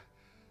earlier.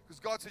 Because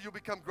God said you'll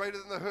become greater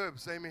than the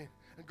herbs. Amen.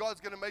 And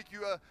God's going to make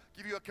you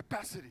give you a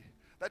capacity.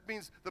 That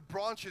means the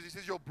branches, he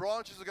says your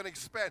branches are going to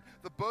expand.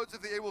 The birds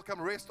of the air will come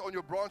rest on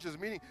your branches.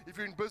 Meaning, if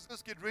you're in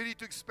business, get ready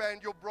to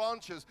expand your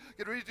branches.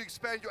 Get ready to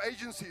expand your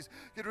agencies.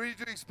 Get ready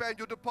to expand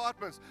your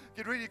departments.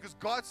 Get ready because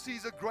God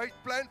sees a great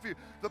plan for you.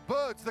 The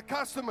birds, the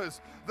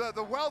customers,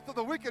 the wealth of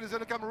the wicked is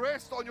going to come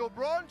rest on your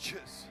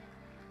branches.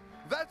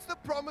 That's the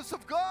promise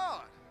of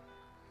God.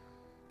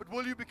 But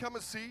will you become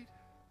a seed?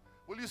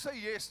 Will you say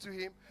yes to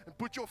him and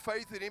put your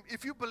faith in him?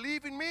 If you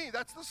believe in me,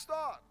 that's the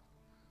start.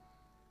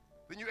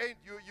 Then you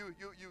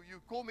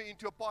call me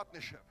into a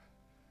partnership.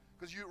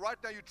 Because right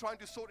now you're trying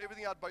to sort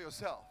everything out by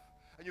yourself.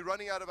 And you're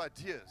running out of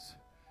ideas.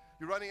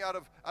 You're running out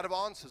of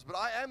answers. But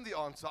I am the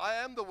answer. I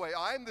am the way.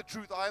 I am the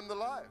truth. I am the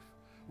life.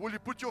 Will you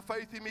put your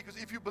faith in me? Because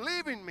if you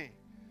believe in me,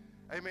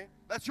 amen,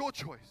 that's your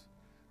choice.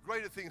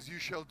 Greater things you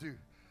shall do.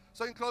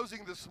 So in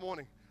closing this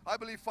morning, I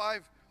believe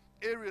 5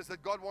 areas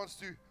that God wants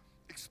to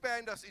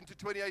expand us into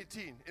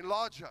 2018.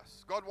 Enlarge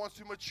us. God wants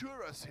to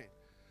mature us in.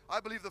 I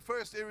believe the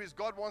first area is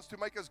God wants to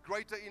make us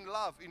greater in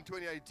love in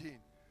 2018.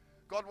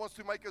 God wants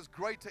to make us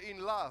greater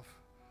in love.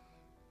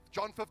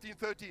 John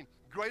 15:13.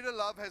 Greater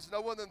love has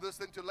no one than this,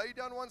 than to lay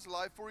down one's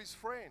life for his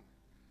friend.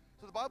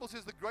 So the Bible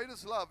says the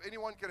greatest love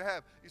anyone can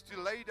have is to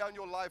lay down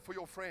your life for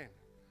your friend.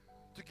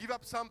 To give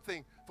up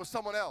something for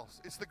someone else.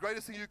 It's the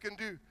greatest thing you can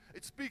do.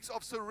 It speaks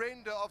of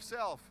surrender of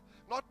self.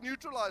 Not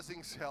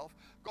neutralizing self.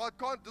 God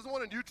doesn't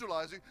want to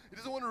neutralize you. He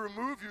doesn't want to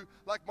remove you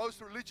like most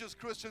religious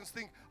Christians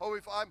think, oh,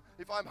 if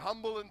I'm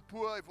humble and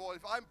poor,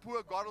 if I'm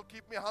poor, God will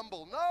keep me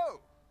humble. No.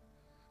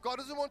 God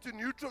doesn't want to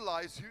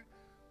neutralize you.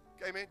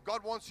 Amen.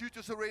 God wants you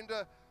to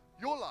surrender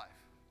your life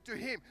to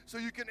him so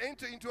you can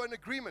enter into an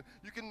agreement.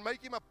 You can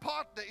make him a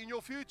partner in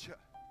your future.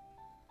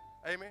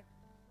 Amen.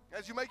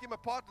 As you make him a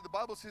partner, the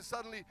Bible says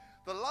suddenly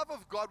the love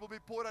of God will be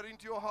poured out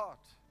into your heart.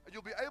 And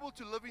you'll be able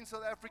to live in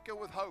South Africa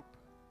with hope.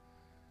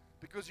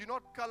 Because you're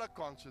not color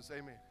conscious,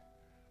 amen.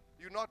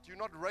 You're not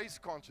race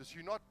conscious.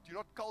 You're not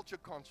culture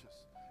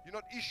conscious. You're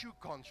not issue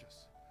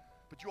conscious.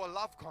 But you are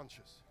love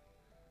conscious.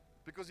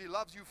 Because he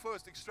loves you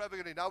first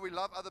extravagantly. Now we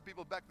love other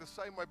people back the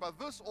same way. By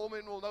this all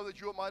men will know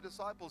that you are my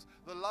disciples.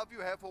 The love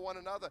you have for one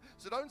another.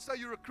 So don't say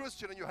you're a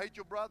Christian and you hate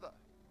your brother.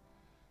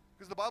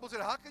 Because the Bible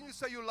said, how can you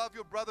say you love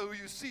your brother who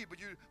you see, but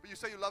you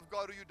say you love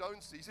God who you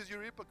don't see? He says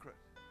you're a hypocrite.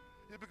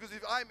 Because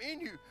if I'm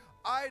in you,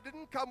 I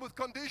didn't come with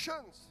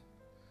conditions.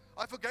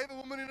 I forgave a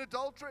woman in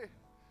adultery.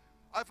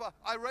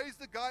 I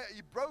raised a guy.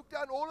 He broke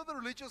down all of the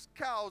religious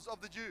cows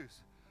of the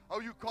Jews. Oh,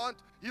 you can't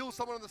heal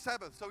someone on the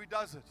Sabbath, so he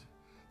does it.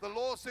 The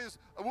law says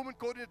a woman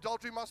caught in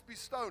adultery must be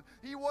stoned.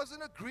 He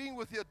wasn't agreeing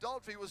with the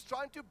adultery. He was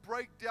trying to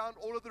break down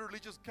all of the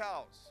religious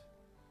cows.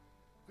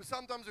 Because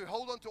sometimes we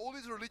hold on to all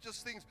these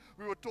religious things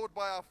we were taught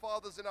by our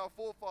fathers and our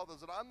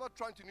forefathers. And I'm not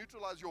trying to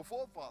neutralize your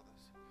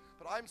forefathers.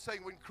 But I'm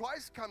saying when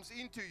Christ comes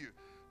into you,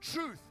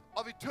 truth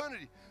of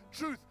eternity,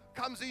 truth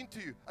comes into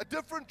you. A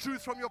different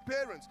truth from your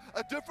parents,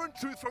 a different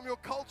truth from your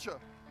culture.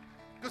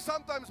 Because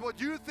sometimes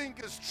what you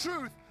think is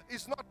truth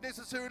is not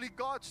necessarily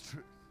God's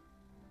truth.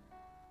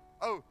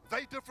 Oh,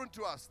 they're different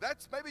to us.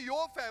 That's maybe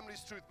your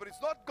family's truth, but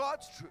it's not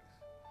God's truth.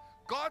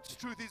 God's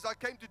truth is I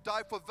came to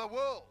die for the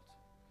world.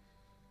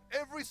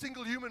 Every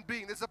single human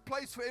being. There's a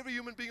place for every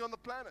human being on the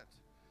planet.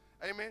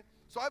 Amen.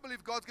 So I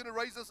believe God's going to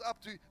raise us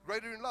up to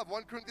greater in love.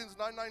 1 Corinthians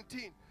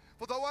 9:19.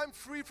 For though I'm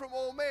free from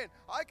all men,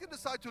 I can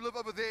decide to live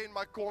over there in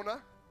my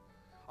corner.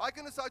 I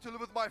can decide to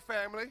live with my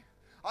family.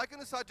 I can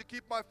decide to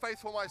keep my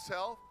faith for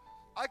myself.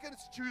 I can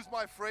choose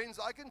my friends.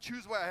 I can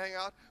choose where I hang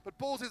out. But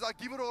Paul says, I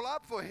give it all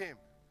up for him.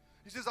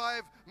 He says, I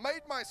have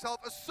made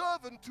myself a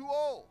servant to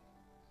all,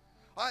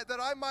 that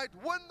I might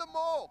win them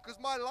all, because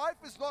my life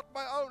is not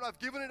my own. I've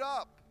given it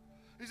up.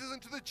 He says,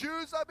 and to the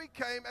Jews I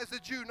became as a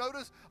Jew.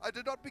 Notice, I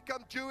did not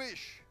become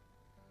Jewish.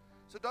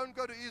 So don't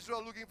go to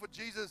Israel looking for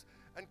Jesus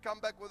and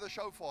come back with a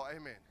shofar.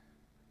 Amen.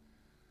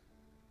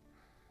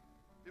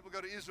 People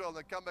go to Israel and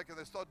they come back and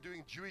they start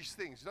doing Jewish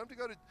things. You don't have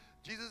to go to,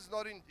 Jesus is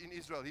not in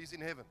Israel. He's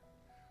in heaven.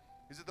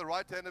 He's at the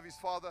right hand of his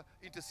Father,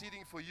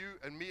 interceding for you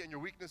and me and your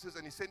weaknesses,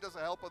 and he sent us a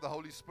helper, the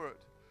Holy Spirit.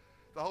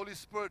 The Holy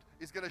Spirit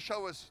is going to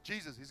show us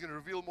Jesus. He's going to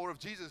reveal more of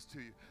Jesus to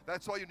you.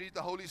 That's why you need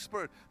the Holy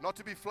Spirit. Not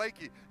to be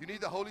flaky. You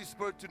need the Holy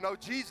Spirit to know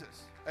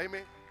Jesus.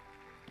 Amen.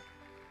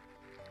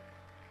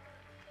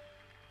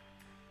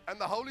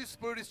 And the Holy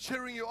Spirit is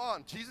cheering you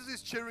on. Jesus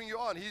is cheering you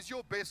on. He's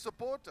your best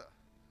supporter.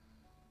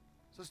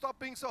 So stop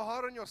being so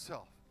hard on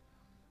yourself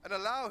and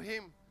allow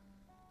him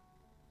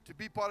to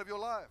be part of your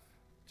life.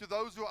 To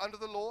those who are under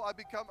the law, I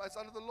become as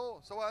under the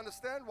law. So I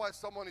understand why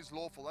someone is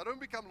lawful. I don't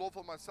become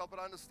lawful myself, but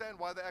I understand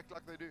why they act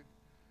like they do.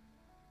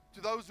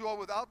 To those who are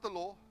without the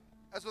law,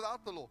 as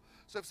without the law.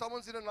 So if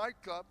someone's in a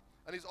nightclub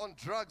and he's on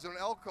drugs or on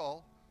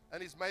alcohol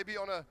and he's maybe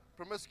on a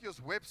promiscuous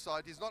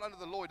website, he's not under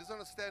the law. He doesn't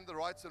understand the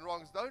rights and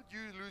wrongs. Don't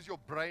you lose your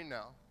brain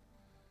now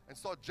and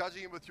start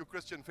judging him with your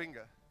Christian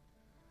finger.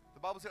 The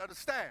Bible said,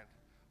 understand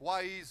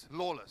why he's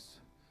lawless,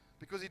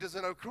 because he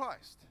doesn't know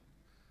Christ.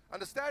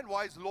 Understand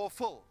why he's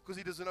lawful, because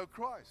he doesn't know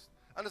Christ.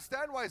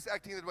 Understand why he's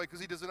acting that way, because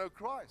he doesn't know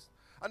Christ.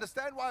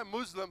 Understand why a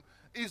Muslim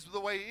is the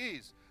way he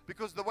is,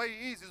 because the way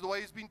he is the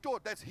way he's been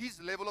taught. That's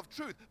his level of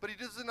truth, but he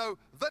doesn't know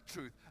the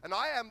truth. And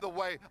I am the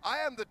way, I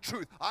am the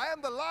truth, I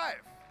am the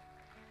life.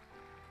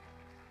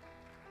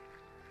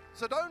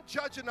 So don't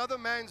judge another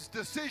man's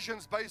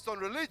decisions based on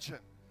religion.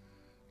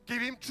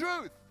 Give him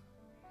truth.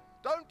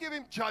 Don't give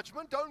him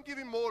judgment. Don't give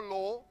him more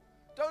law.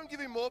 Don't give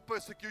him more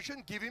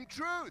persecution. Give him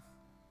truth.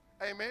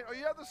 Amen. Are you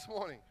here this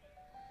morning?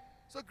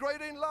 So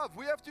greater in love.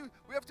 We have to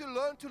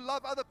learn to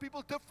love other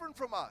people different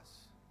from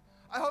us.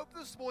 I hope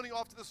this morning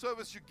after the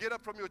service you get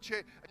up from your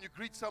chair and you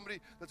greet somebody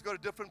that's got a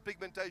different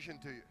pigmentation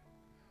to you.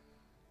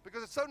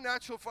 Because it's so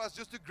natural for us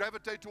just to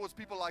gravitate towards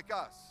people like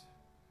us.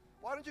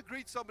 Why don't you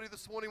greet somebody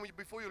this morning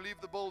before you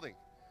leave the building?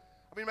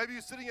 I mean, maybe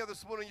you're sitting here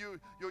this morning,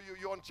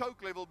 you're on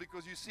choke level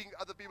because you're seeing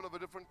other people of a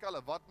different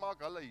color. Wat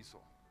maak hulle hierso?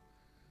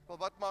 Well,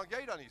 wat maak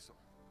jy dan hierso?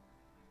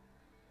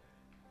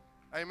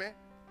 Amen?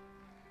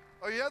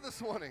 Are you here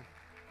this morning?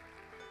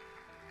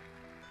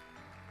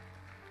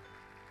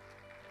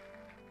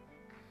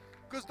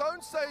 Because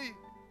don't say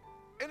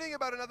anything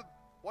about another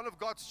one of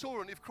God's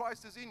children if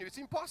Christ is in you. It's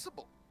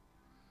impossible.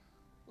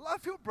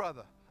 Love your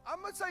brother.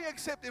 I'm not saying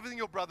accept everything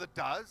your brother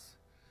does.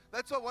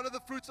 That's why one of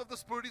the fruits of the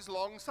Spirit is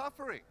long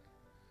suffering.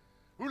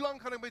 Hoe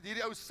lank gaan ek met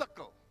hierdie ou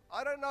sukkel?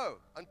 I don't know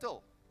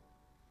until.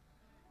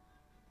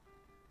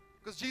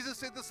 Because Jesus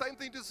said the same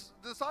thing to his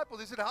disciples.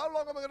 He said, how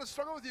long am I going to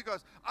struggle with you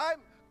guys?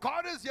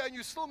 God is here and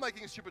you're still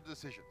making stupid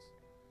decisions.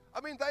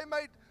 I mean, they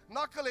made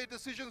knucklehead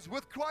decisions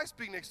with Christ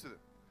being next to them.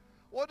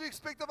 What do you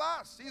expect of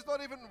us? He's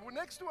not even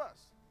next to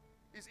us.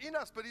 He's in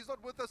us, but he's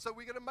not with us, so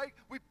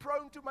we're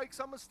prone to make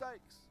some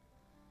mistakes.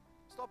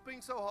 Stop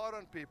being so hard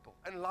on people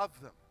and love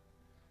them.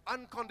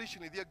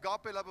 Unconditionally, the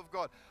agape love of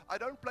God. I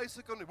don't place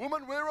a condition.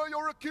 Woman, where are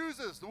your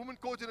accusers? The woman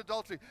caught in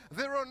adultery.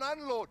 There are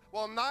none, Lord.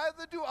 Well,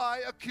 neither do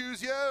I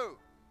accuse you.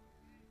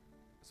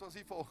 This one's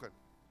here for Ochen.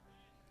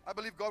 I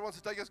believe God wants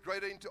to take us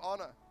greater into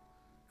honor.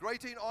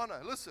 Greater in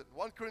honor. Listen,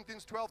 1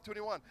 Corinthians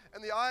 12:21.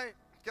 And the eye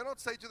cannot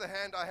say to the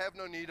hand, I have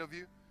no need of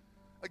you.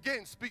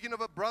 Again, speaking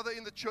of a brother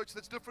in the church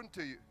that's different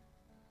to you.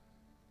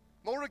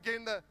 Nor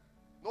again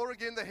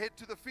the head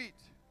to the feet.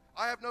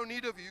 I have no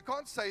need of you. You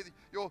can't say,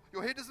 your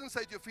head doesn't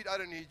say to your feet, I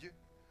don't need you.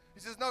 He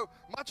says, no,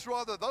 much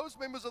rather, those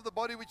members of the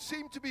body which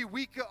seem to be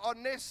weaker are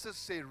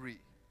necessary.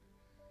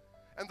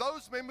 And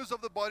those members of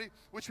the body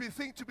which we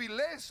think to be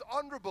less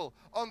honorable,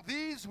 on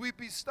these we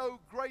bestow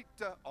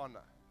greater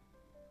honor.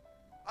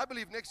 I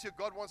believe next year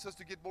God wants us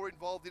to get more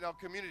involved in our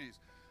communities,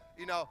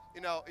 in our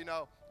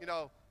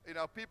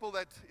people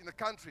that in the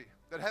country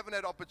that haven't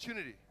had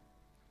opportunity.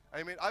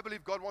 Amen. I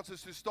believe God wants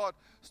us to start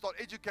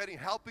educating,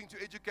 helping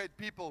to educate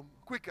people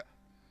quicker,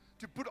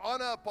 to put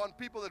honor upon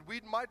people that we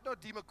might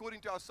not deem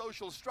according to our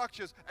social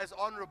structures as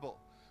honorable.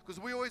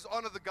 Because we always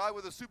honor the guy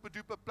with a super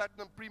duper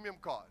platinum premium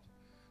card.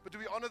 But do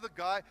we honor the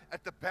guy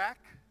at the back?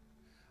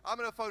 I'm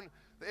going to phone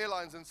the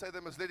airlines and say they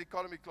must let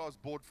economy class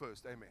board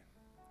first. Amen.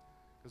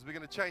 Because we're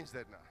going to change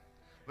that now.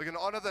 We're going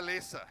to honor the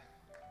lesser.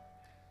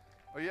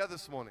 Are you here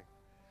this morning?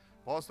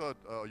 Pastor,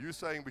 are you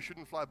saying we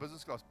shouldn't fly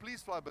business class?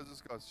 Please fly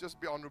business class.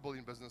 Just be honorable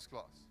in business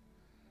class.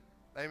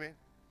 Amen.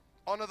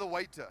 Honor the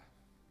waiter.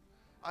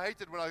 I hate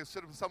it when I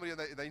sit with somebody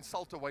and they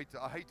insult a waiter.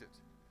 I hate it.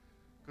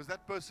 Because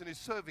that person is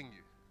serving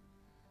you.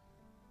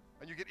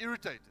 And you get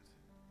irritated.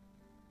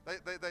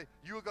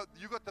 You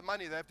got the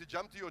money. They have to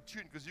jump to your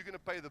tune because you're going to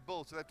pay the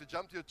bill. So they have to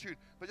jump to your tune.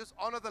 But just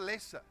honor the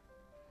lesser.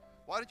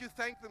 Why don't you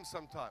thank them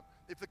sometime?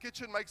 If the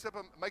kitchen makes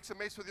a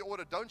mess with your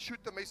order, don't shoot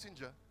the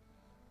messenger.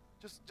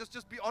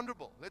 Just be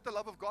honorable. Let the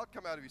love of God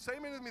come out of you. Say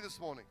amen with me this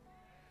morning.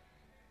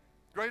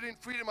 Greater in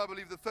freedom, I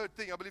believe, the third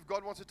thing. I believe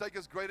God wants to take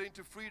us greater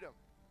into freedom.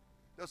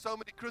 There are so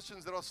many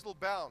Christians that are still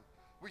bound.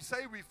 We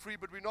say we're free,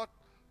 but we're not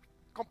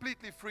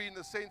completely free in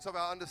the sense of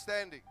our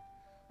understanding.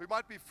 We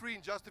might be free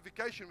in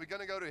justification. We're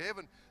going to go to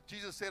heaven.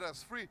 Jesus set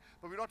us free,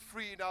 but we're not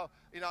free in our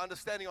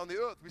understanding on the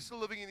earth. We're still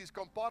living in these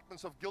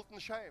compartments of guilt and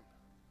shame.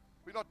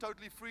 We're not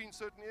totally free in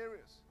certain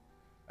areas.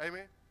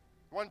 Amen.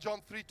 1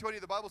 John 3:20,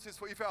 the Bible says,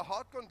 for if our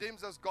heart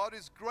condemns us, God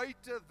is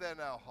greater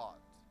than our heart.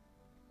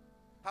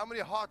 How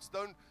many hearts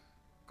don't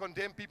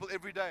condemn people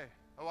every day?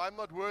 Oh, I'm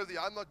not worthy.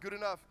 I'm not good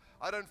enough.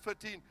 I don't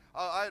fit in.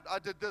 I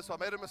did this. I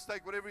made a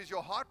mistake. Whatever it is,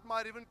 your heart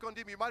might even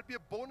condemn you. You might be a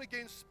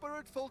born-again,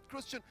 spirit-filled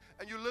Christian,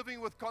 and you're living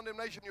with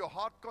condemnation. Your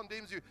heart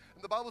condemns you.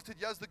 And the Bible said,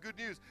 here's the good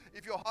news.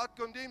 If your heart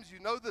condemns you,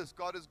 know this.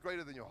 God is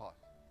greater than your heart.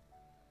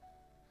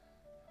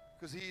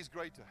 Because He is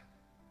greater.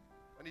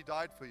 And He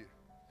died for you.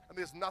 And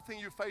there's nothing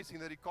you're facing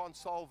that He can't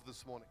solve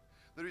this morning.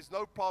 There is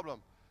no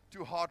problem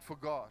too hard for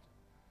God.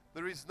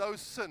 There is no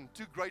sin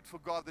too great for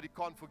God that He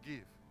can't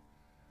forgive.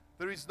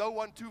 There is no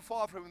one too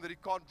far from Him that He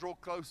can't draw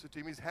closer to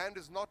Him. His hand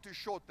is not too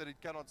short that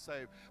it cannot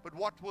save. But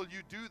what will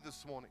you do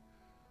this morning?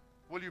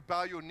 Will you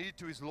bow your knee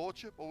to His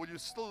Lordship, or will you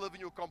still live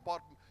in your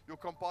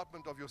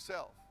compartment of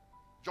yourself?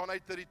 John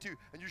 8:32,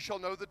 and you shall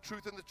know the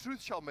truth, and the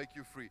truth shall make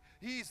you free.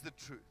 He is the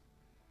truth.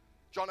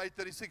 John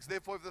 8:36,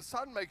 therefore if the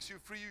Son makes you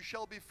free, you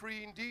shall be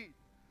free indeed.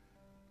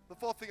 The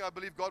fourth thing I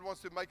believe God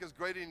wants to make us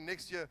greater in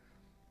next year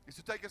is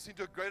to take us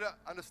into a greater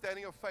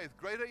understanding of faith,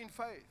 greater in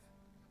faith.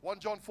 1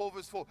 John 4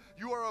 verse 4,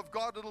 you are of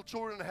God, little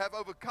children, and have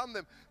overcome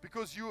them,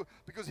 because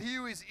he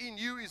who is in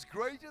you is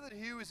greater than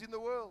he who is in the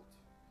world.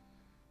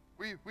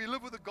 We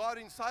live with a God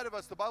inside of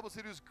us. The Bible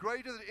said who's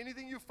greater than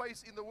anything you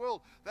face in the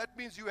world. That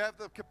means you have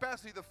the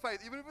capacity, the faith.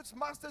 Even if it's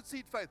mustard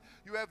seed faith,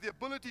 you have the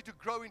ability to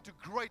grow into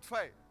great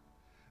faith.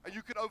 And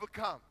you can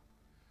overcome.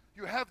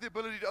 You have the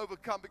ability to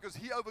overcome because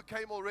he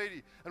overcame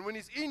already. And when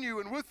he's in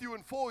you and with you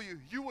and for you,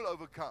 you will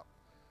overcome.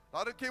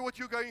 I don't care what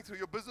you're going through.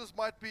 Your business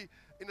might be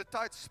in a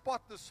tight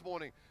spot this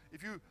morning.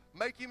 If you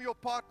make him your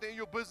partner in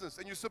your business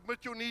and you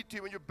submit your need to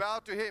him and you bow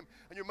to him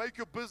and you make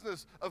your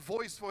business a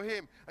voice for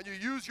him and you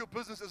use your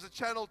business as a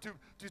channel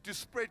to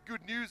spread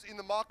good news in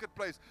the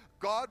marketplace,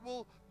 God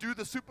will do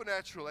the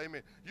supernatural.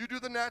 Amen. You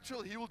do the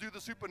natural, he will do the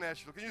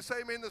supernatural. Can you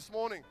say amen this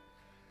morning?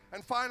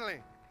 And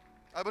finally,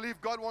 I believe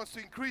God wants to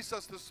increase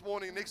us this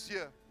morning, next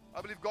year.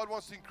 I believe God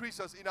wants to increase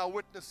us in our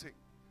witnessing.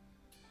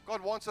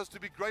 God wants us to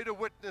be greater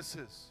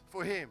witnesses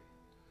for him.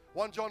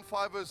 1 John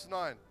 5 verse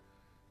 9.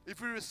 If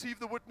we receive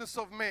the witness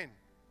of men,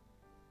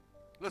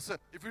 listen,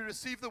 if we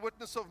receive the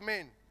witness of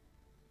men,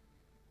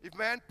 if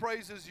man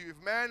praises you,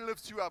 if man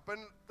lifts you up,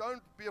 and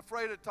don't be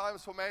afraid at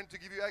times for man to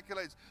give you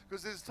accolades,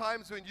 because there's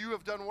times when you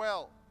have done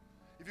well.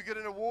 If you get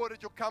an award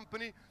at your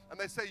company and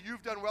they say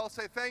you've done well,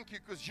 say thank you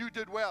because you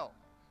did well.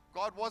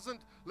 God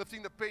wasn't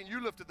lifting the pen,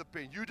 you lifted the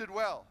pen, you did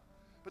well.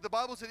 But the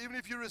Bible said even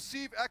if you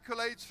receive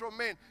accolades from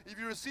men, if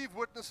you receive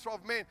witness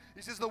from men,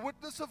 he says the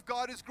witness of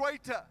God is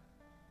greater.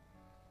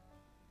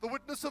 The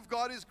witness of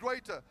God is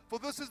greater. For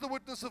this is the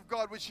witness of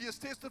God, which he has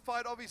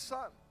testified of his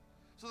Son.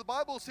 So the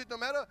Bible said no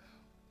matter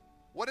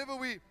whatever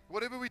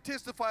we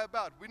testify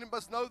about, we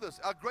must know this.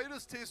 Our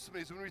greatest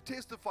testimony is when we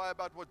testify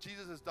about what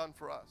Jesus has done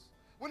for us.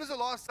 When is the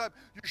last time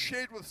you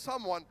shared with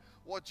someone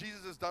what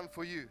Jesus has done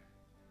for you?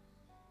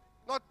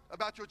 Not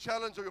about your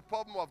challenge or your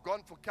problem, or I've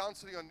gone for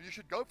counseling, and you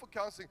should go for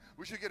counseling.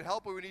 We should get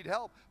help where we need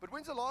help. But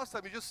when's the last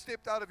time you just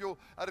stepped out of your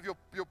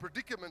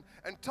predicament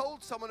and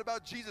told someone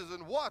about Jesus?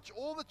 And watch,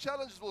 all the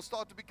challenges will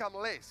start to become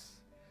less.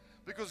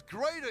 Because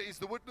greater is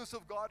the witness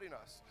of God in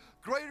us.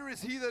 Greater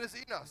is he that is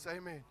in us.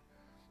 Amen.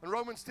 In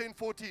Romans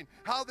 10:14,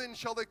 how then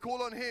shall they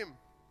call on him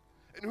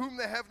in whom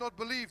they have not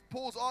believed?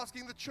 Paul's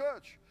asking the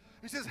church.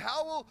 He says,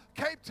 how will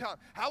Cape Town,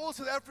 how will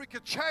South Africa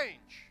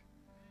change?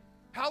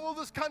 How will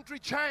this country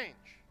change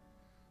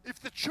if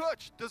the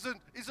church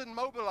isn't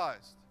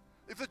mobilized?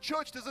 If the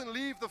church doesn't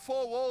leave the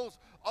four walls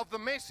of the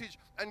message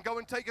and go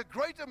and take a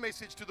greater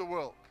message to the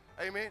world?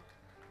 Amen.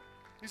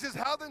 He says,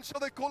 how then shall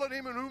they call on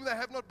him in whom they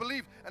have not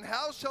believed? And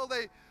how shall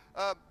they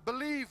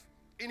believe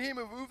in him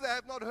of whom they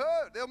have not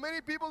heard? There are many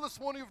people this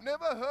morning who've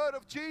never heard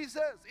of Jesus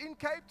in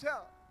Cape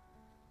Town.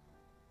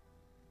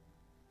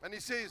 And he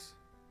says,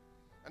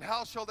 and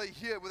how shall they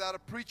hear without a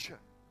preacher?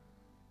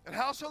 And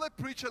how shall they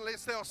preach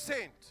unless they are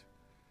sent?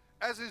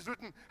 As it is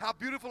written, how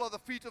beautiful are the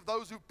feet of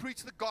those who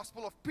preach the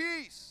gospel of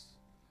peace,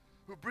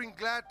 who bring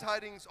glad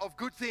tidings of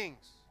good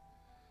things.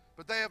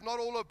 But they have not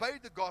all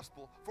obeyed the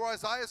gospel. For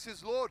Isaiah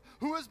says, Lord,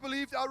 who has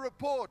believed our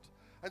report?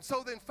 And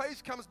so then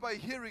faith comes by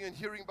hearing, and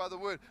hearing by the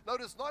word.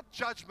 Notice, not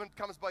judgment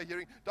comes by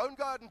hearing. Don't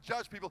go out and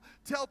judge people.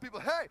 Tell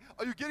people, hey,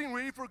 are you getting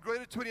ready for a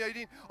greater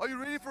 2018? Are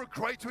you ready for a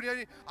great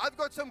 2018? I've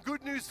got some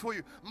good news for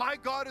you. My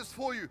God is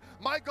for you.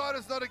 My God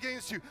is not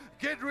against you.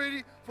 Get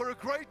ready for a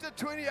greater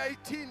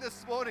 2018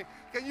 this morning.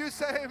 Can you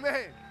say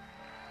amen?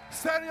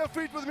 Stand on your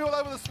feet with me all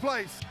over this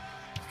place.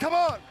 Come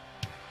on.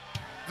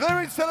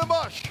 They're in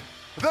Stellenbosch.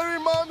 They're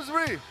in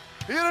Malmesbury.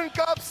 Here in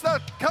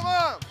Kaapstad. Come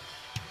on.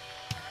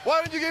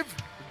 Why don't you give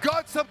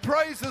God some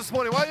praise this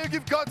morning? Why don't you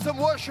give God some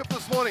worship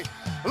this morning?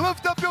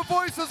 Lift up your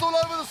voices all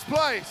over this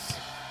place.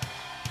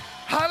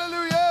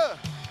 Hallelujah.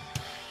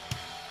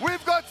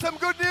 We've got some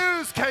good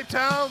news, Cape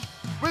Town.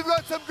 We've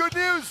got some good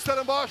news,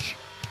 Stellenbosch.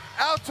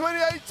 Our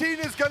 2018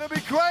 is going to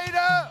be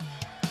greater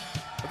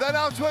than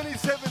our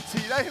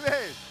 2017.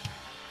 Amen.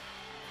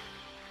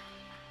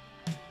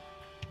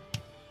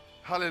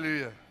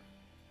 Hallelujah.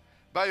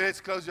 Bow your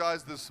heads, close your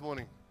eyes this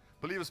morning.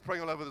 Believers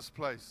praying all over this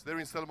place. They're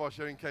in Stellenbosch,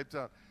 they're in Cape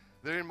Town.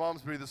 They're in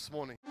Malmesbury this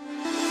morning.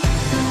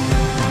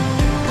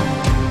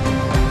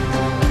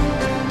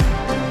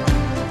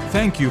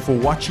 Thank you for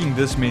watching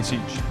this message.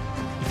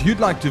 If you'd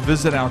like to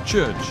visit our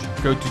church,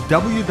 go to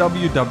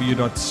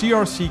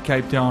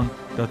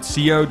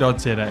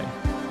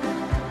www.crccapetown.co.za.